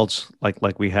results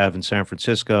like we have in San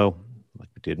Francisco, like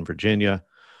we did in Virginia,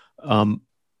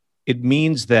 it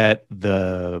means that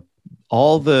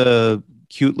all the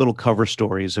cute little cover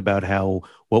stories about how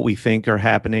what we think are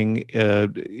happening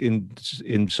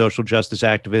in social justice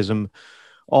activism,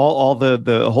 all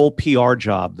the whole PR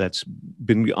job that's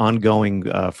been ongoing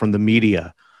from the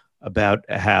media about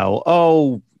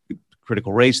how,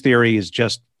 critical race theory is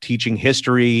just teaching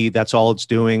history. That's all it's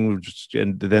doing.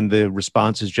 And then the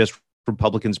response is just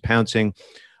Republicans pouncing.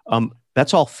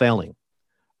 That's all failing.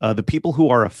 The people who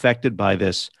are affected by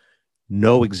this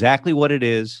know exactly what it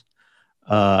is.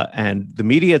 And the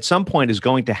media at some point is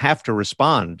going to have to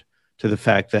respond to the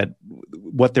fact that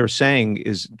what they're saying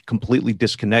is completely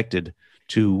disconnected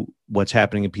to what's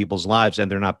happening in people's lives,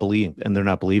 and they're not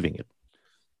believing it.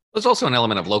 There's also an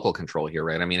element of local control here,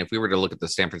 right? I mean, if we were to look at the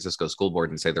San Francisco School Board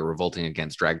and say they're revolting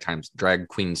against drag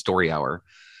queen story hour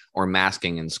or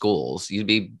masking in schools, you'd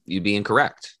be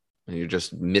incorrect. You're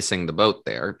just missing the boat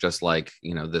there. Just like,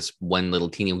 this one little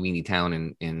teeny weeny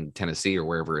town in Tennessee or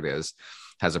wherever it is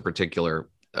has a particular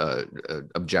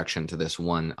objection to this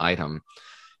one item.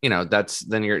 You'd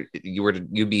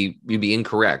be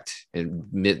incorrect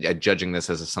at judging this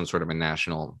as some sort of a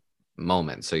national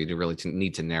moment. So you do really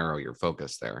need to narrow your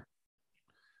focus there.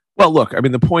 Well, look, I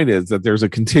mean, the point is that there's a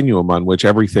continuum on which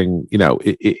everything,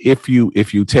 if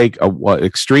you take a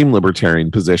extreme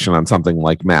libertarian position on something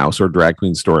like Mouse or Drag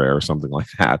Queen Story or something like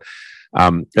that,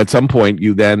 at some point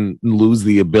you then lose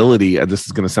the ability, and this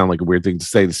is going to sound like a weird thing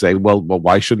to say, well,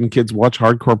 why shouldn't kids watch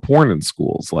hardcore porn in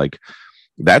schools? Like,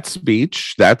 that's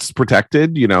speech, that's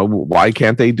protected, why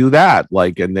can't they do that?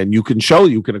 Like, and then you can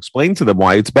explain to them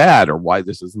why it's bad or why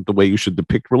this isn't the way you should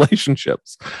depict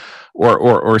relationships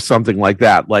or something like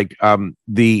that. Like,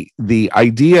 the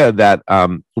idea that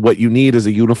what you need is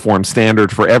a uniform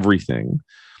standard for everything,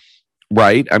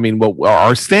 right? I mean,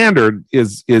 our standard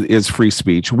is free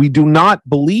speech. We do not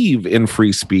believe in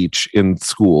free speech in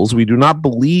schools. We do not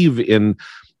believe in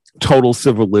total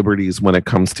civil liberties when it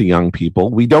comes to young people.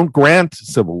 We don't grant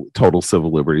total civil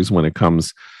liberties when it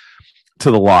comes to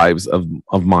the lives of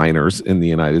minors in the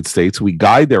United States. We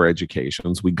guide their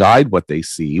educations. We guide what they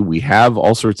see. We have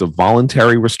all sorts of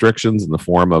voluntary restrictions in the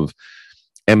form of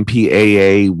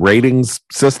MPAA ratings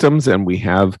systems, and we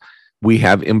have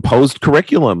imposed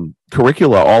curricula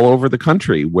all over the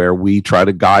country where we try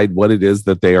to guide what it is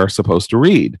that they are supposed to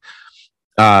read.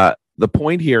 The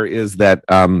point here is that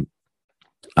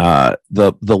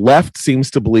the left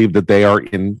seems to believe that they are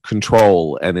in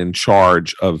control and in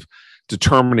charge of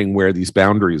determining where these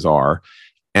boundaries are.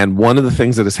 And one of the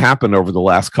things that has happened over the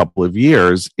last couple of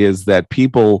years is that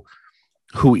people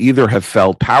who either have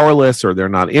felt powerless or they're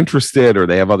not interested or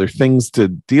they have other things to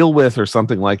deal with or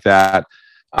something like that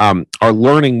are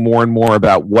learning more and more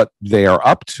about what they are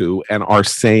up to and are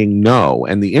saying no.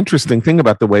 And the interesting thing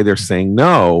about the way they're saying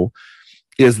no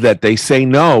is that they say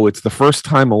no. It's the first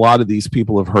time a lot of these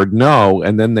people have heard no,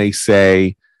 and then they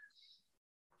say,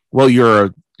 well, you're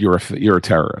a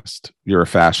terrorist, you're a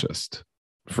fascist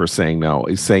for saying no.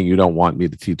 He's saying you don't want me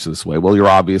to teach this way. Well, you're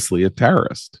obviously a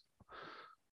terrorist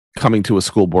coming to a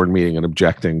school board meeting and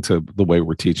objecting to the way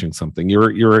we're teaching something.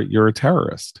 You're a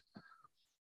terrorist.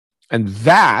 And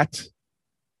that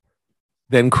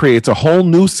then creates a whole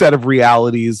new set of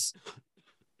realities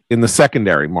in the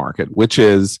secondary market, which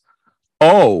is,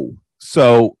 oh,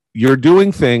 so you're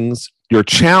doing things, you're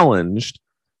challenged,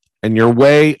 and your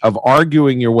way of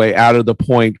arguing your way out of the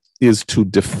point is to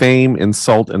defame,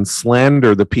 insult, and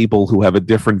slander the people who have a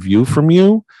different view from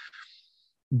you.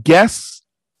 Guess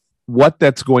what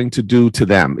that's going to do to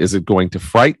them. Is it going to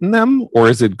frighten them, or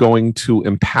is it going to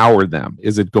empower them?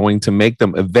 Is it going to make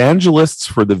them evangelists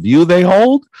for the view they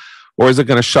hold, or is it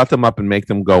going to shut them up and make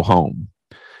them go home?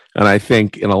 And I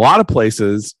think in a lot of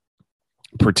places,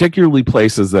 particularly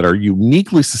places that are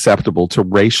uniquely susceptible to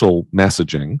racial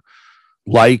messaging,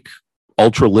 like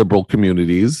ultra-liberal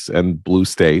communities and blue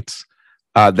states,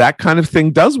 that kind of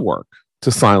thing does work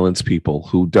to silence people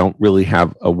who don't really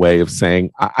have a way of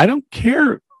saying, I don't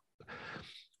care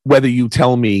whether you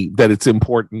tell me that it's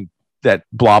important that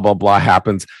blah, blah, blah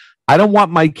happens. I don't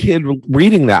want my kid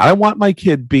reading that. I don't want my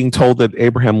kid being told that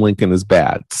Abraham Lincoln is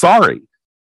bad. Sorry.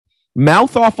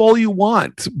 Mouth off all you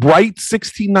want. Write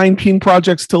 1619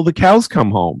 projects till the cows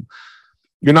come home.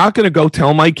 You're not going to go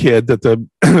tell my kid that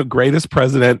the greatest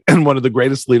president and one of the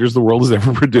greatest leaders the world has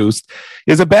ever produced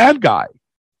is a bad guy.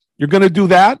 You're going to do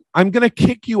that? I'm going to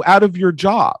kick you out of your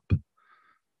job.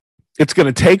 It's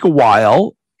going to take a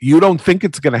while. You don't think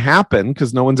it's going to happen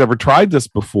because no one's ever tried this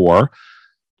before.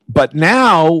 But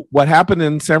now what happened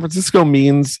in San Francisco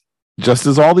means, just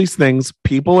as all these things,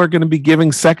 people are going to be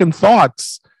giving second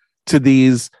thoughts to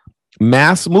these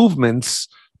mass movements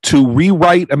to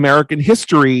rewrite American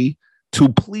history to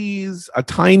please a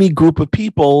tiny group of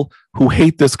people who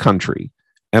hate this country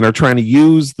and are trying to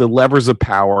use the levers of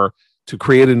power to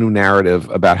create a new narrative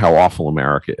about how awful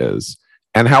America is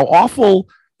and how awful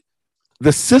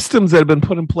the systems that have been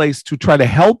put in place to try to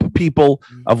help people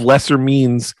of lesser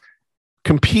means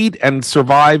compete and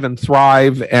survive and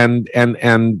thrive and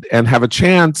have a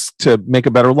chance to make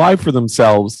a better life for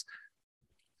themselves,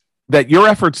 that your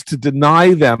efforts to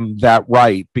deny them that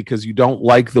right because you don't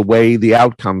like the way the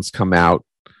outcomes come out,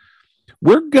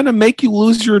 we're going to make you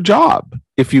lose your job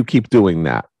if you keep doing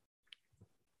that.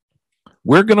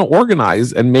 We're going to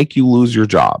organize and make you lose your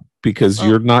job because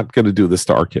you're not going to do this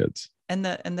to our kids.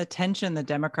 and the tension the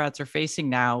Democrats are facing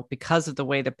now because of the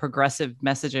way the progressive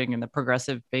messaging and the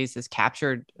progressive base has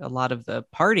captured a lot of the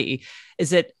party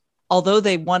is that although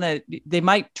they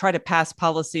might try to pass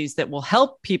policies that will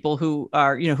help people who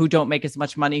are, who don't make as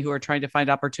much money, who are trying to find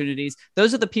opportunities.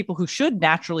 Those are the people who should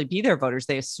naturally be their voters.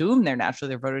 They assume they're naturally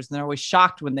their voters, and they're always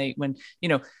shocked when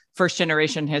first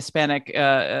generation Hispanic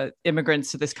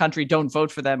immigrants to this country don't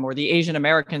vote for them, or the Asian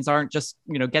Americans aren't just,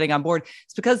 getting on board.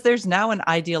 It's because there's now an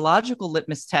ideological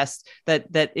litmus test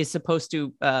that is supposed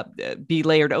to be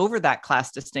layered over that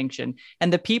class distinction.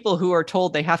 And the people who are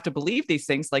told they have to believe these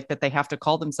things, like that they have to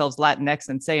call themselves Latinx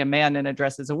and say a man and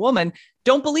address as a woman,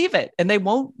 don't believe it. And they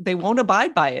won't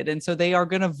abide by it. And so they are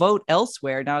going to vote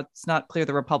elsewhere. Now, it's not clear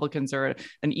the Republicans are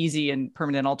an easy and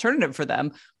permanent alternative for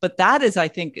them. But that is, I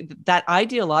think, that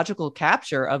ideological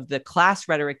capture of the class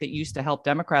rhetoric that used to help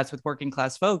Democrats with working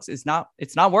class folks it's not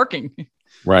working.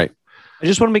 Right. I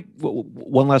just want to make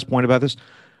one last point about this.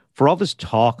 For all this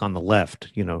talk on the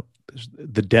left,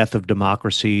 the death of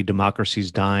democracy,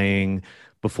 democracy's dying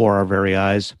before our very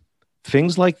eyes,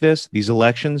 things like this, these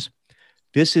elections,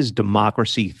 this is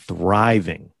democracy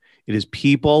thriving. It is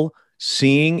people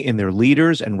seeing in their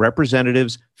leaders and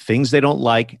representatives things they don't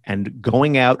like and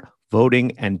going out,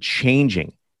 voting and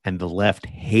changing. And the left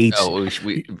hates. Oh,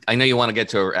 I know you want to get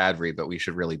to our ad read, but we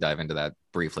should really dive into that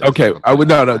briefly. Okay, I would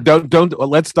don't.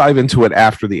 Let's dive into it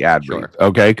after the ad read.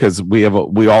 Okay, because we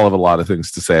all have a lot of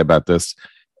things to say about this,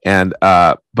 and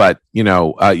but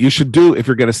you should do, if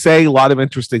you're going to say a lot of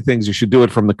interesting things, you should do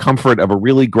it from the comfort of a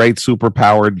really great, super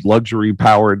powered, luxury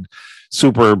powered,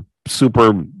 super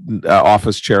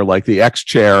office chair like the X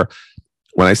chair.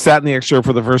 When I sat in the X chair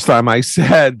for the first time, I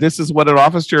said, "This is what an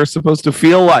office chair is supposed to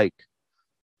feel like."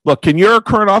 Look, can your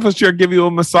current office chair give you a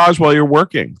massage while you're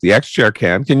working? The X chair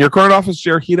can. Can your current office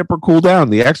chair heat up or cool down?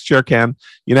 The X chair can.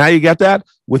 You know how you get that?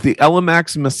 With the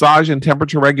LMX massage and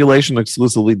temperature regulation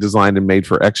exclusively designed and made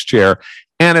for X chair.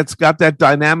 And it's got that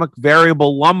dynamic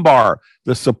variable lumbar,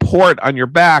 the support on your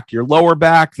back, your lower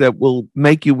back, that will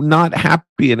make you not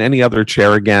happy in any other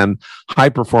chair again. High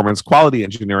performance, quality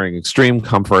engineering, extreme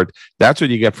comfort. That's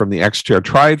what you get from the X chair.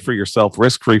 Try it for yourself,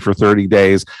 risk-free for 30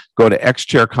 days. Go to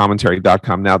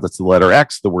xchaircommentary.com now. That's the letter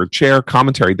X, the word chair,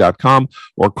 commentary.com,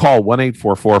 or call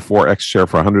 1-844-4XChair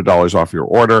for $100 off your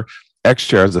order.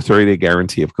 X-Chair has a 30-day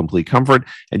guarantee of complete comfort,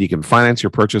 and you can finance your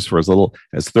purchase for as little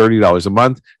as $30 a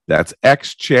month. That's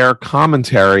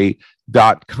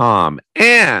xchaircommentary.com.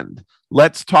 And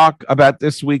let's talk about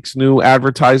this week's new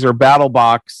advertiser,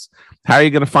 BattleBox. How are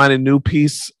you going to find a new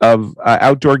piece of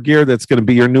outdoor gear that's going to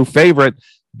be your new favorite?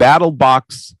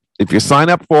 BattleBox, if you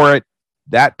sign up for it,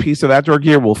 that piece of outdoor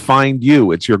gear will find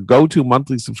you. It's your go-to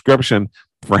monthly subscription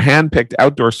for hand-picked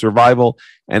outdoor survival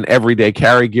and everyday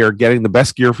carry gear. Getting the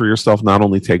best gear for yourself not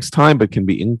only takes time, but can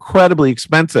be incredibly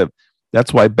expensive.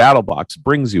 That's why BattleBox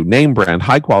brings you name brand,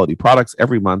 high-quality products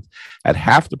every month at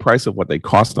half the price of what they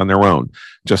cost on their own.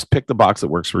 Just pick the box that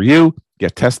works for you,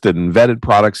 get tested and vetted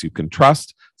products you can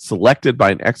trust, selected by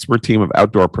an expert team of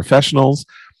outdoor professionals.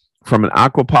 From an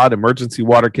Aquapod emergency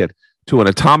water kit to an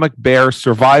Atomic Bear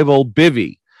survival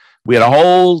bivy. We had a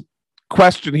whole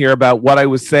question here about what I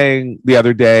was saying the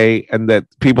other day, and that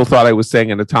people thought I was saying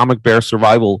an Atomic Bear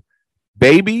survival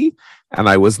baby, and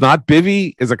I was not.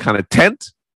 Bivy is a kind of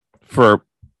tent for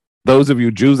those of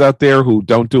you Jews out there who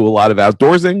don't do a lot of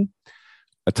outdoorsing.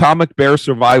 Atomic Bear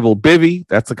survival bivy,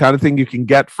 that's the kind of thing you can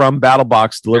get from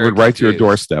BattleBox, delivered right to your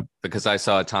doorstep. Because I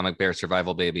saw Atomic Bear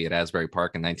survival baby at Asbury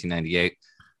Park in 1998.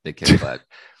 They kicked butt.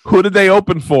 Who did they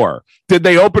open for? Did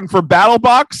they open for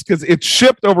BattleBox? Because it's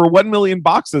shipped over 1 million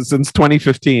boxes since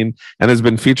 2015 and has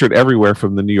been featured everywhere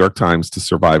from the New York Times to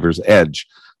Survivor's Edge.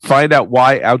 Find out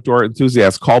why outdoor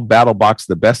enthusiasts call BattleBox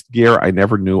the best gear I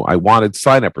never knew I wanted.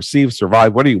 Sign up, receive,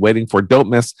 survive. What are you waiting for? Don't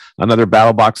miss another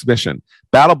BattleBox mission.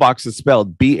 BattleBox is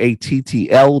spelled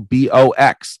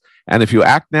BATTLBOX. And if you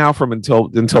act now from until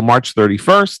March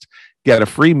 31st, get a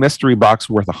free mystery box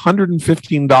worth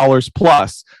 $115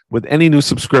 plus with any new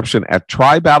subscription at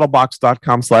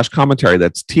trybattlebox.com/commentary.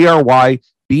 That's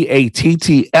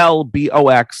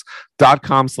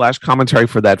trybattlebox.com/commentary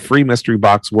for that free mystery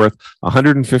box worth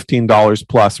 $115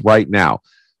 plus right now.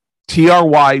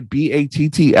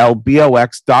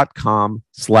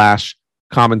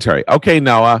 trybattlebox.com/commentary. Okay,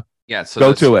 Noah. Yeah, so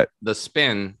go to it. The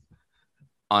spin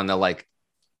on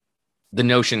the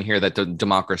notion here that the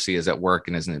democracy is at work,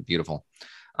 and isn't it beautiful?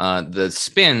 The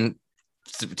spin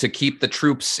to keep the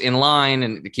troops in line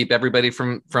and to keep everybody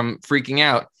from freaking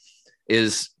out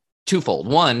is twofold.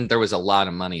 One, there was a lot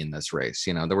of money in this race.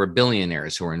 There were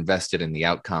billionaires who were invested in the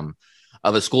outcome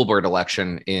of a school board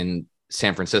election in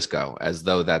San Francisco, as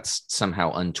though that's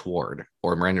somehow untoward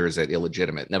or renders it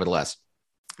illegitimate. Nevertheless,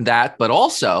 that, but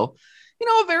also,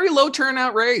 a very low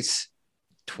turnout race.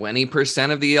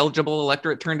 20% of the eligible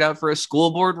electorate turned out for a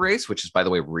school board race, which is, by the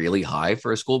way, really high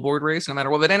for a school board race, no matter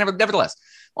what. But nevertheless,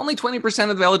 only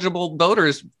 20% of the eligible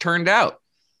voters turned out.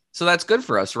 So that's good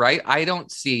for us, right? I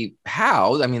don't see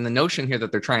how. I mean, the notion here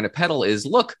that they're trying to peddle is,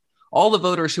 look, all the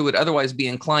voters who would otherwise be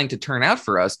inclined to turn out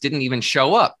for us didn't even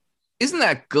show up. Isn't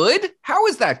that good? How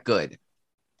is that good?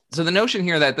 So the notion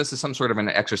here that this is some sort of an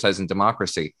exercise in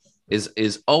democracy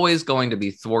is always going to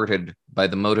be thwarted by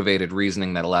the motivated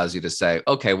reasoning that allows you to say,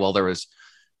 okay, well, there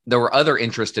were other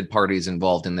interested parties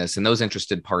involved in this, and those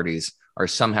interested parties are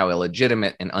somehow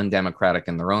illegitimate and undemocratic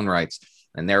in their own rights.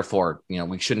 And therefore,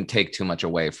 we shouldn't take too much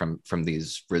away from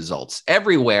these results.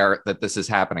 Everywhere that this is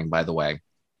happening, by the way,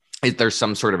 there's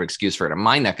some sort of excuse for it. In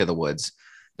my neck of the woods,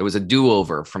 there was a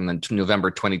do-over from the November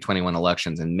 2021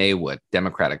 elections in Maywood,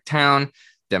 Democratic town,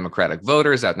 Democratic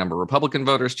voters outnumber Republican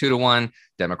voters 2-1,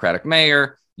 Democratic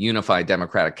mayor, unified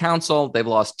Democratic council. They've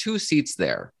lost 2 seats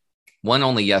there, one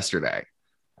only yesterday,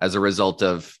 as a result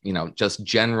of, just a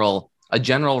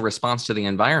general response to the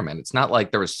environment. It's not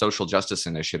like there was social justice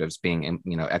initiatives being,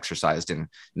 exercised in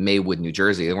Maywood, New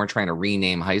Jersey. They weren't trying to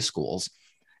rename high schools.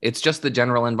 It's just the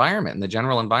general environment. And the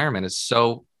general environment is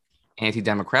so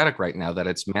anti-democratic right now that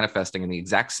it's manifesting in the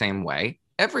exact same way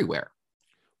everywhere.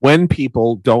 When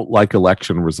people don't like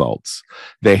election results,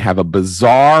 they have a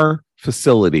bizarre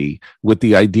facility with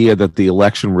the idea that the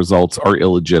election results are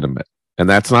illegitimate. And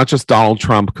that's not just Donald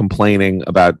Trump complaining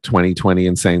about 2020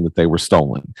 and saying that they were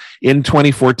stolen. In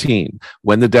 2014,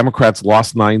 when the Democrats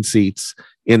lost 9 seats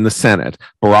in the Senate,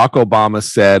 Barack Obama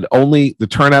said only the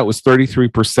turnout was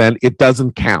 33%. It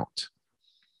doesn't count.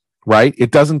 Right? It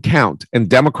doesn't count. And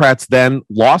Democrats then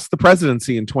lost the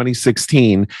presidency in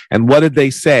 2016. And what did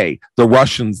they say? The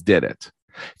Russians did it.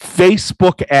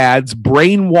 Facebook ads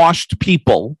brainwashed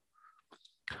people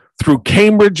through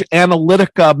Cambridge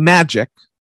Analytica magic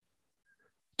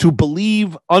to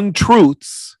believe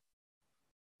untruths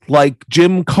like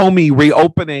Jim Comey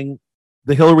reopening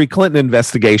the Hillary Clinton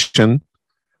investigation,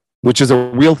 which is a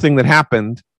real thing that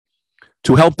happened,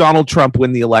 to help Donald Trump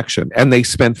win the election. And they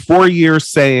spent 4 years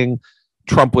saying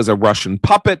Trump was a Russian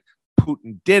puppet.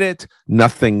 Putin did it.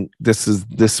 Nothing. This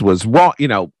was wrong.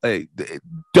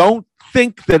 Don't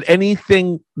think that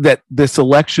anything that this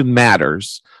election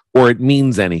matters or it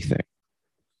means anything,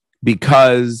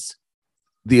 because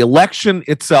the election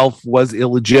itself was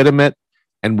illegitimate,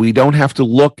 and we don't have to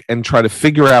look and try to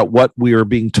figure out what we are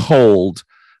being told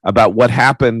about what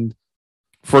happened.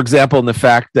 For example, in the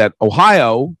fact that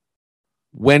Ohio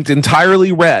went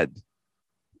entirely red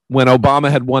when Obama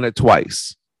had won it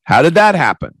twice. How did that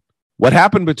happen? What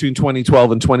happened between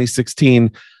 2012 and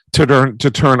 2016 to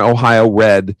turn Ohio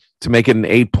red, to make it an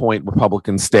 8-point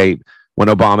Republican state when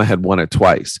Obama had won it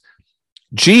twice?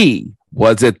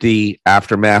 Was it the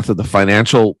aftermath of the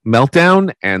financial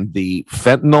meltdown and the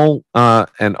fentanyl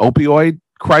and opioid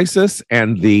crisis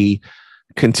and the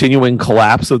continuing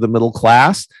collapse of the middle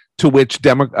class,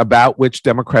 about which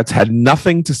Democrats had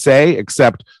nothing to say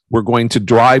except we're going to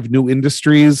drive new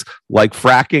industries like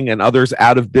fracking and others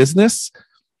out of business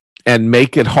and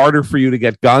make it harder for you to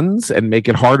get guns and make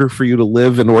it harder for you to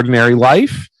live an ordinary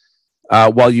life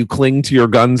while you cling to your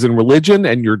guns and religion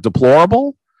and you're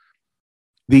deplorable?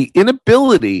 The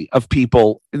inability of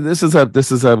people, and this is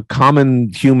a common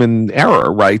human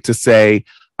error, right? To say,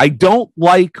 I don't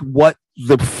like what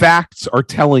the facts are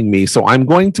telling me, so I'm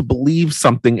going to believe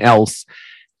something else,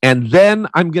 and then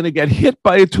I'm going to get hit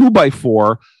by a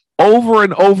 2x4 over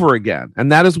and over again.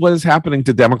 And that is what is happening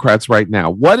to Democrats right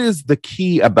now. What is the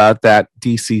key about that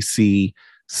DCCC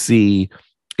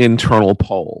internal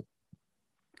poll?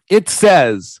 It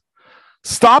says,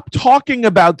 stop talking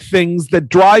about things that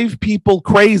drive people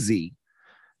crazy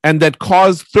and that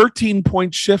cause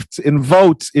 13-point shifts in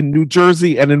votes in New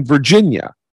Jersey and in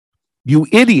Virginia. You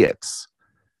idiots.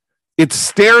 It's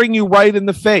staring you right in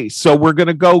the face. So we're going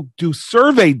to go do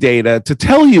survey data to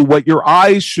tell you what your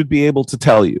eyes should be able to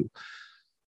tell you.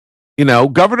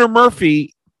 Governor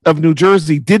Murphy of New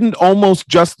Jersey didn't almost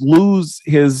just lose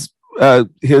his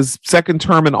second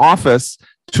term in office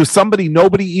to somebody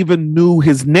nobody even knew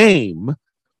his name,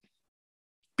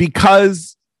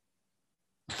 because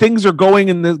things are going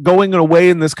in a way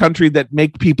in this country that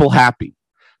make people happy.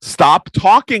 Stop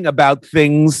talking about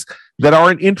things that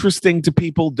aren't interesting to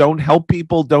people, don't help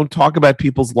people, don't talk about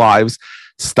people's lives.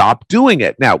 Stop doing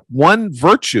it. Now, one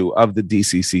virtue of the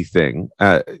DCC thing,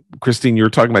 Christine, you were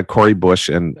talking about Cori Bush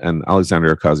and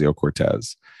Alexandria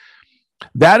Ocasio-Cortez.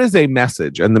 That is a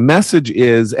message, and the message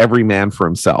is every man for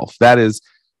himself. That is,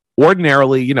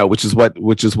 ordinarily, which is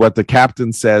what the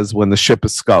captain says when the ship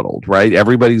is scuttled, right?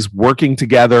 Everybody's working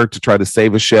together to try to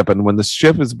save a ship, and when the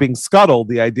ship is being scuttled,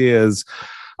 the idea is,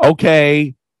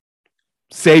 okay,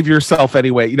 save yourself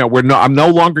anyway. I'm no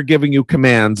longer giving you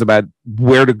commands about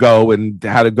where to go and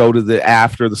how to go to the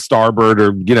aft or the starboard,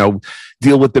 or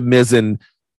deal with the mizzen.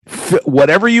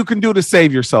 Whatever you can do to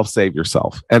save yourself, save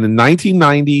yourself. And in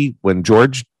 1990, when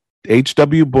George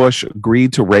H.W. Bush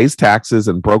agreed to raise taxes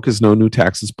and broke his no new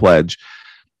taxes pledge,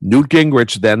 Newt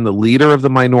Gingrich, then the leader of the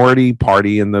minority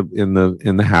party in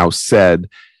the House, said,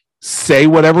 say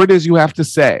whatever it is you have to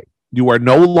say.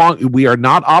 We are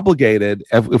not obligated,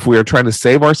 if we are trying to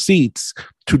save our seats,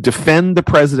 to defend the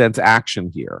president's action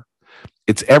here.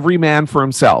 It's every man for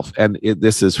himself. And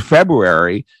this is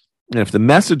February. And if the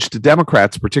message to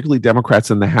Democrats, particularly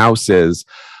Democrats in the House, is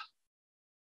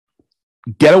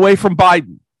get away from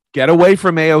Biden, get away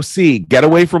from AOC, get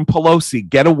away from Pelosi,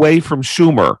 get away from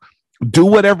Schumer, do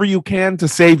whatever you can to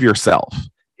save yourself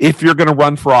if you're going to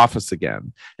run for office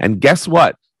again. And guess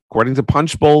what? According to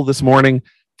Punchbowl this morning,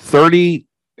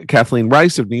 Kathleen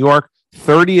Rice of New York,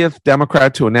 30th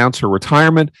Democrat to announce her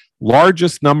retirement,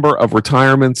 largest number of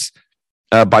retirements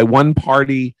by one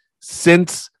party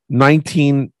since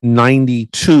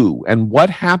 1992. And what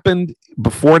happened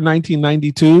before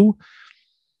 1992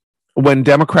 when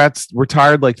Democrats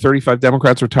retired, like 35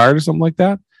 Democrats retired or something like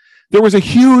that? There was a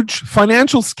huge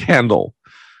financial scandal.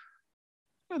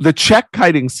 The check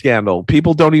kiting scandal.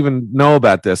 People don't even know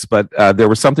about this, but there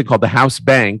was something called the House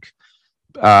Bank.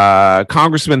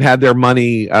 Congressmen had their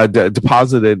money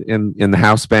deposited in the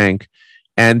House Bank,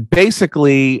 and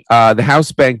basically the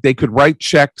House Bank, they could write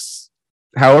checks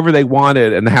however they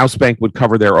wanted, and the House Bank would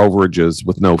cover their overages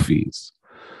with no fees.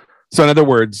 So in other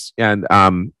words, and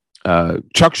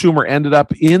Chuck Schumer ended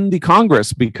up in the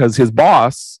Congress because his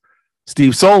boss,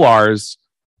 Steve Solars,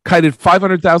 kited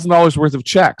 $500,000 worth of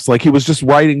checks. Like, he was just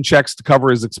writing checks to cover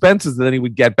his expenses, and then he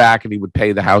would get back and he would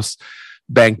pay the House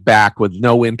Bank back with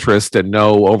no interest and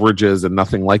no overages and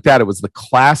nothing like that. It was the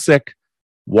classic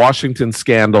Washington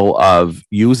scandal of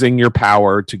using your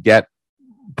power to get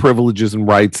privileges and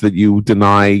rights that you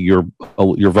deny your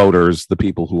voters, the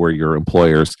people who are your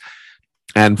employers.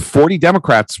 And 40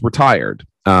 Democrats retired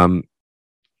in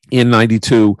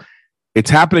 92. It's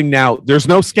happening now. There's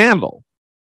no scandal,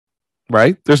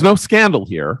 right? There's no scandal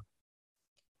here.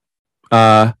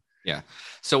 Yeah.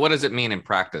 So what does it mean in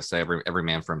practice? Every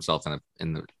man for himself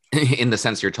in the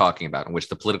sense you're talking about, in which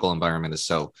the political environment is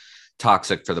so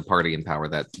toxic for the party in power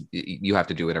that you have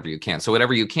to do whatever you can. So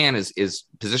whatever you can is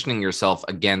positioning yourself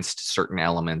against certain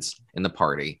elements in the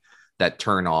party that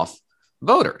turn off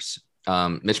voters.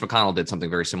 Mitch McConnell did something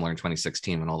very similar in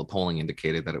 2016 when all the polling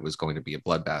indicated that it was going to be a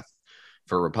bloodbath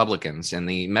for Republicans. And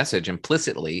the message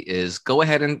implicitly is go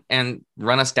ahead and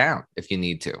run us down if you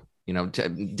need to. To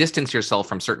distance yourself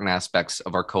from certain aspects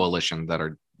of our coalition that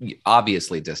are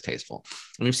obviously distasteful.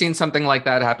 And we've seen something like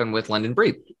that happen with London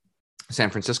Breed, San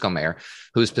Francisco mayor,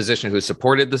 who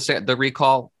supported the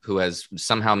recall, who has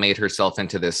somehow made herself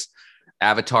into this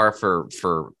avatar for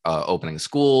opening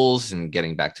schools and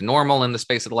getting back to normal in the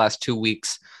space of the last 2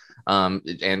 weeks.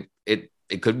 And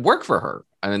it could work for her.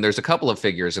 I mean, there's a couple of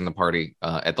figures in the party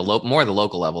at more the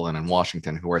local level and in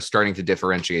Washington who are starting to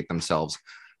differentiate themselves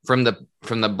from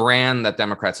the brand that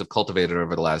Democrats have cultivated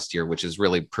over the last year, which is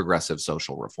really progressive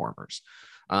social reformers.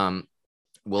 COVID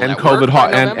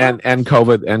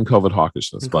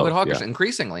hawkishness.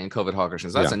 Increasingly in COVID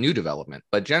hawkishness. That's a new development.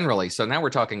 But generally, so now we're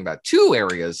talking about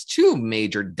two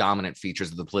major dominant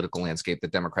features of the political landscape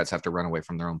that Democrats have to run away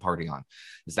from their own party on.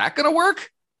 Is that going to work?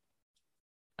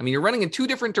 I mean, you're running in two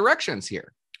different directions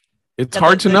here. It's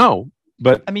hard to know.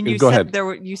 But I mean, you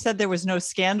said there was no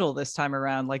scandal this time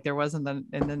around, like there was in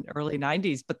the early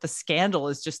 90s. But the scandal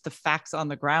is just the facts on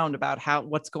the ground about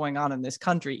what's going on in this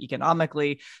country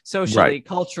economically, socially,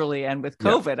 culturally, and with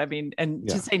COVID. Yeah. I mean,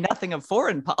 to say nothing of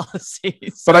foreign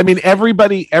policy. But I mean,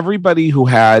 everybody who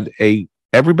had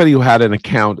an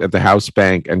account at the House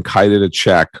Bank and kited a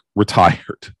check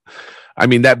retired. I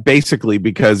mean, that basically,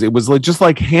 because it was just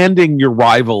like handing your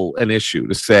rival an issue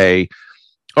to say,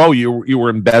 oh, you were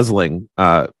embezzling.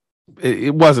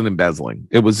 It wasn't embezzling.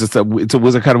 It was just it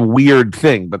was a kind of weird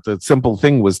thing. But the simple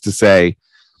thing was to say,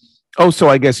 oh, so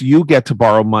I guess you get to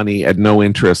borrow money at no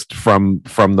interest from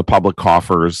the public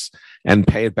coffers and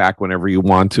pay it back whenever you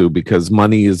want to, because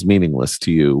money is meaningless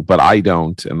to you, but I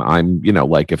don't. And I'm,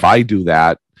 like if I do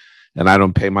that and I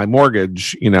don't pay my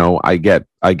mortgage, I get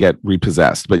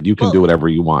repossessed, but you can do whatever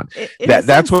you want.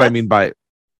 That's what I mean by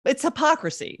it's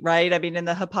hypocrisy, right? I mean, in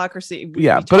the hypocrisy.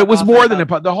 But it was more than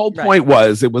the whole point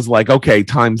was, it was like, okay,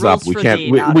 time's up. We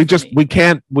can't, we're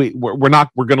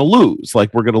going to lose.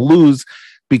 Like, we're going to lose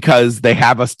because they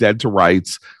have us dead to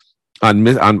rights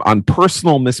on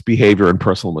personal misbehavior and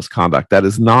personal misconduct. That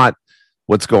is not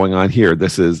what's going on here.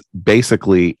 This is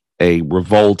basically a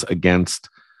revolt against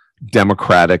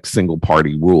democratic single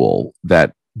party rule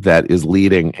that is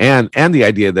leading, and the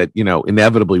idea that,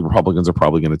 inevitably Republicans are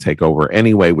probably going to take over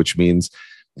anyway, which means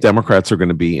Democrats are going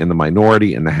to be in the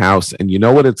minority in the House. And you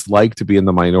know what it's like to be in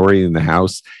the minority in the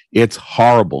House? It's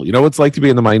horrible. You know what it's like to be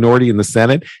in the minority in the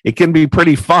Senate? It can be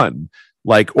pretty fun.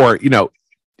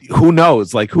 Who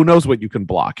knows? Like, who knows what you can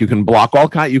block? You can block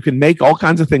you can make all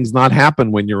kinds of things not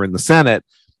happen when you're in the Senate.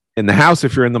 In the House,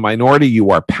 if you're in the minority, you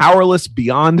are powerless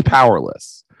beyond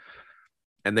powerless.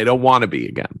 And they don't want to be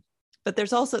again. But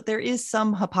there is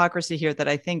some hypocrisy here that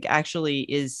I think actually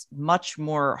is much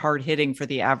more hard hitting for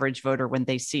the average voter when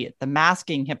they see it. The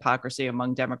masking hypocrisy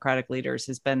among Democratic leaders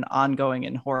has been ongoing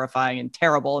and horrifying and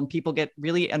terrible, and people get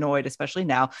really annoyed, especially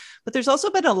now. But there's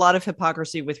also been a lot of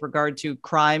hypocrisy with regard to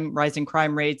crime, rising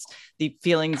crime rates, the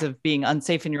feelings of being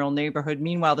unsafe in your own neighborhood.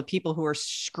 Meanwhile, the people who are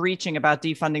screeching about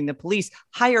defunding the police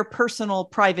hire personal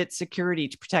private security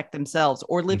to protect themselves,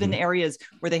 or live in areas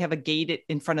where they have a gate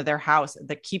in front of their house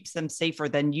that keeps them safer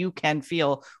than you can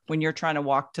feel when you're trying to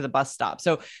walk to the bus stop.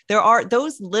 So there are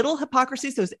those little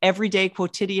hypocrisies, those everyday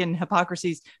quotidian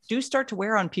hypocrisies do start to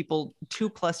wear on people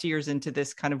 2+ years into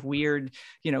this kind of weird,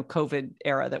 COVID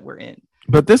era that we're in.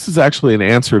 But this is actually an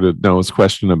answer to Noah's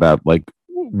question about, like,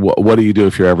 what do you do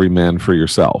if you're every man for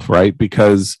yourself, right?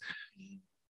 Because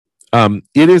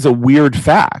it is a weird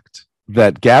fact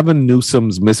that Gavin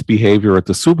Newsom's misbehavior at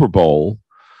the Super Bowl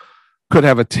could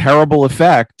have a terrible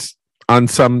effect on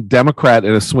some Democrat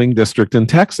in a swing district in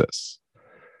Texas.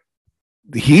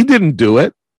 He didn't do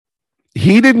it.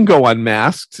 He didn't go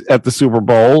unmasked at the Super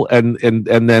Bowl and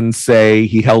then say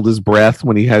he held his breath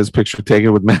when he had his picture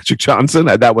taken with Magic Johnson.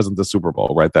 That wasn't the Super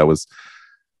Bowl, right? Was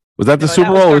that the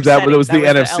Super Bowl, or was that the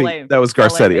NFC? That was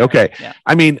Garcetti. Okay. Yeah.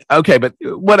 I mean, okay, but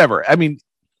whatever. I mean,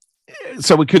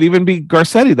 so it could even be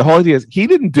Garcetti. The whole idea is he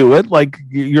didn't do it, like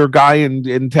your guy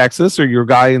in Texas or your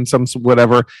guy in some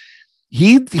whatever.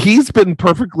 He's been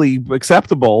perfectly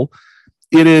acceptable.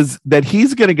 It is that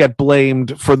he's going to get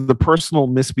blamed for the personal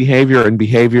misbehavior and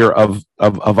behavior of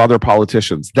other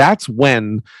politicians. That's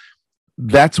when a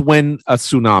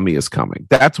tsunami is coming.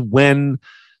 That's when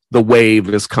the wave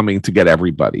is coming to get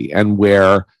everybody. And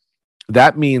where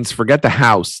that means, forget the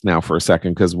House now for a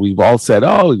second, because we've all said,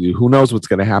 oh, who knows what's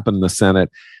going to happen in the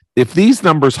Senate. If these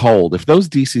numbers hold, if those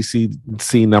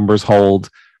DCCC numbers hold,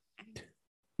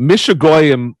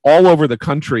 Michigoyim all over the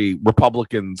country,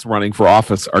 Republicans running for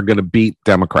office are going to beat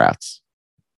Democrats.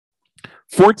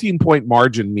 14-point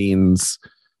margin means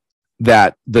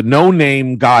that the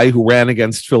no-name guy who ran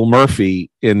against Phil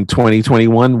Murphy in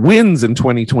 2021 wins in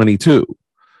 2022.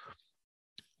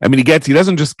 I mean, he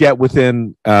doesn't just get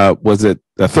within,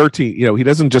 13? He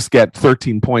doesn't just get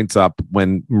 13 points up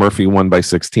when Murphy won by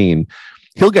 16.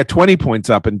 He'll get 20 points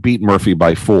up and beat Murphy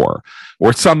by 4,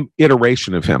 or some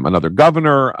iteration of him, another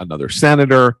governor, another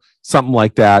senator, something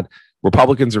like that.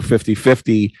 Republicans are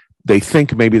 50-50. They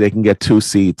think maybe they can get 2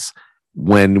 seats.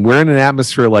 When we're in an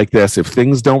atmosphere like this, if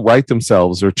things don't right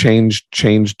themselves or change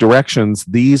directions,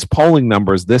 these polling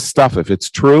numbers, this stuff, if it's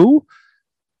true,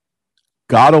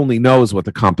 God only knows what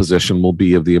the composition will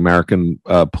be of the American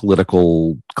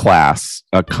political class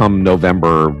come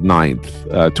November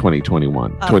 9th,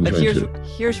 2021. But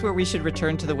here's where we should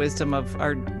return to the wisdom of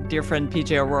our dear friend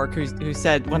PJ O'Rourke, who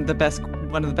said one of the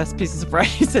best pieces of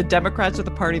writing. He said, Democrats are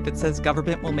the party that says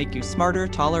government will make you smarter,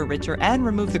 taller, richer, and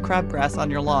remove the crabgrass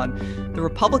on your lawn. The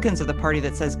Republicans are the party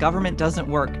that says government doesn't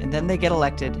work, and then they get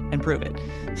elected and prove it.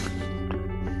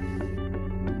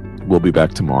 We'll be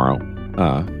back tomorrow.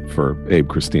 For Abe,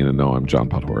 Christina, no, I'm John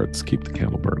Podhoretz. Keep the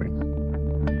candle burning.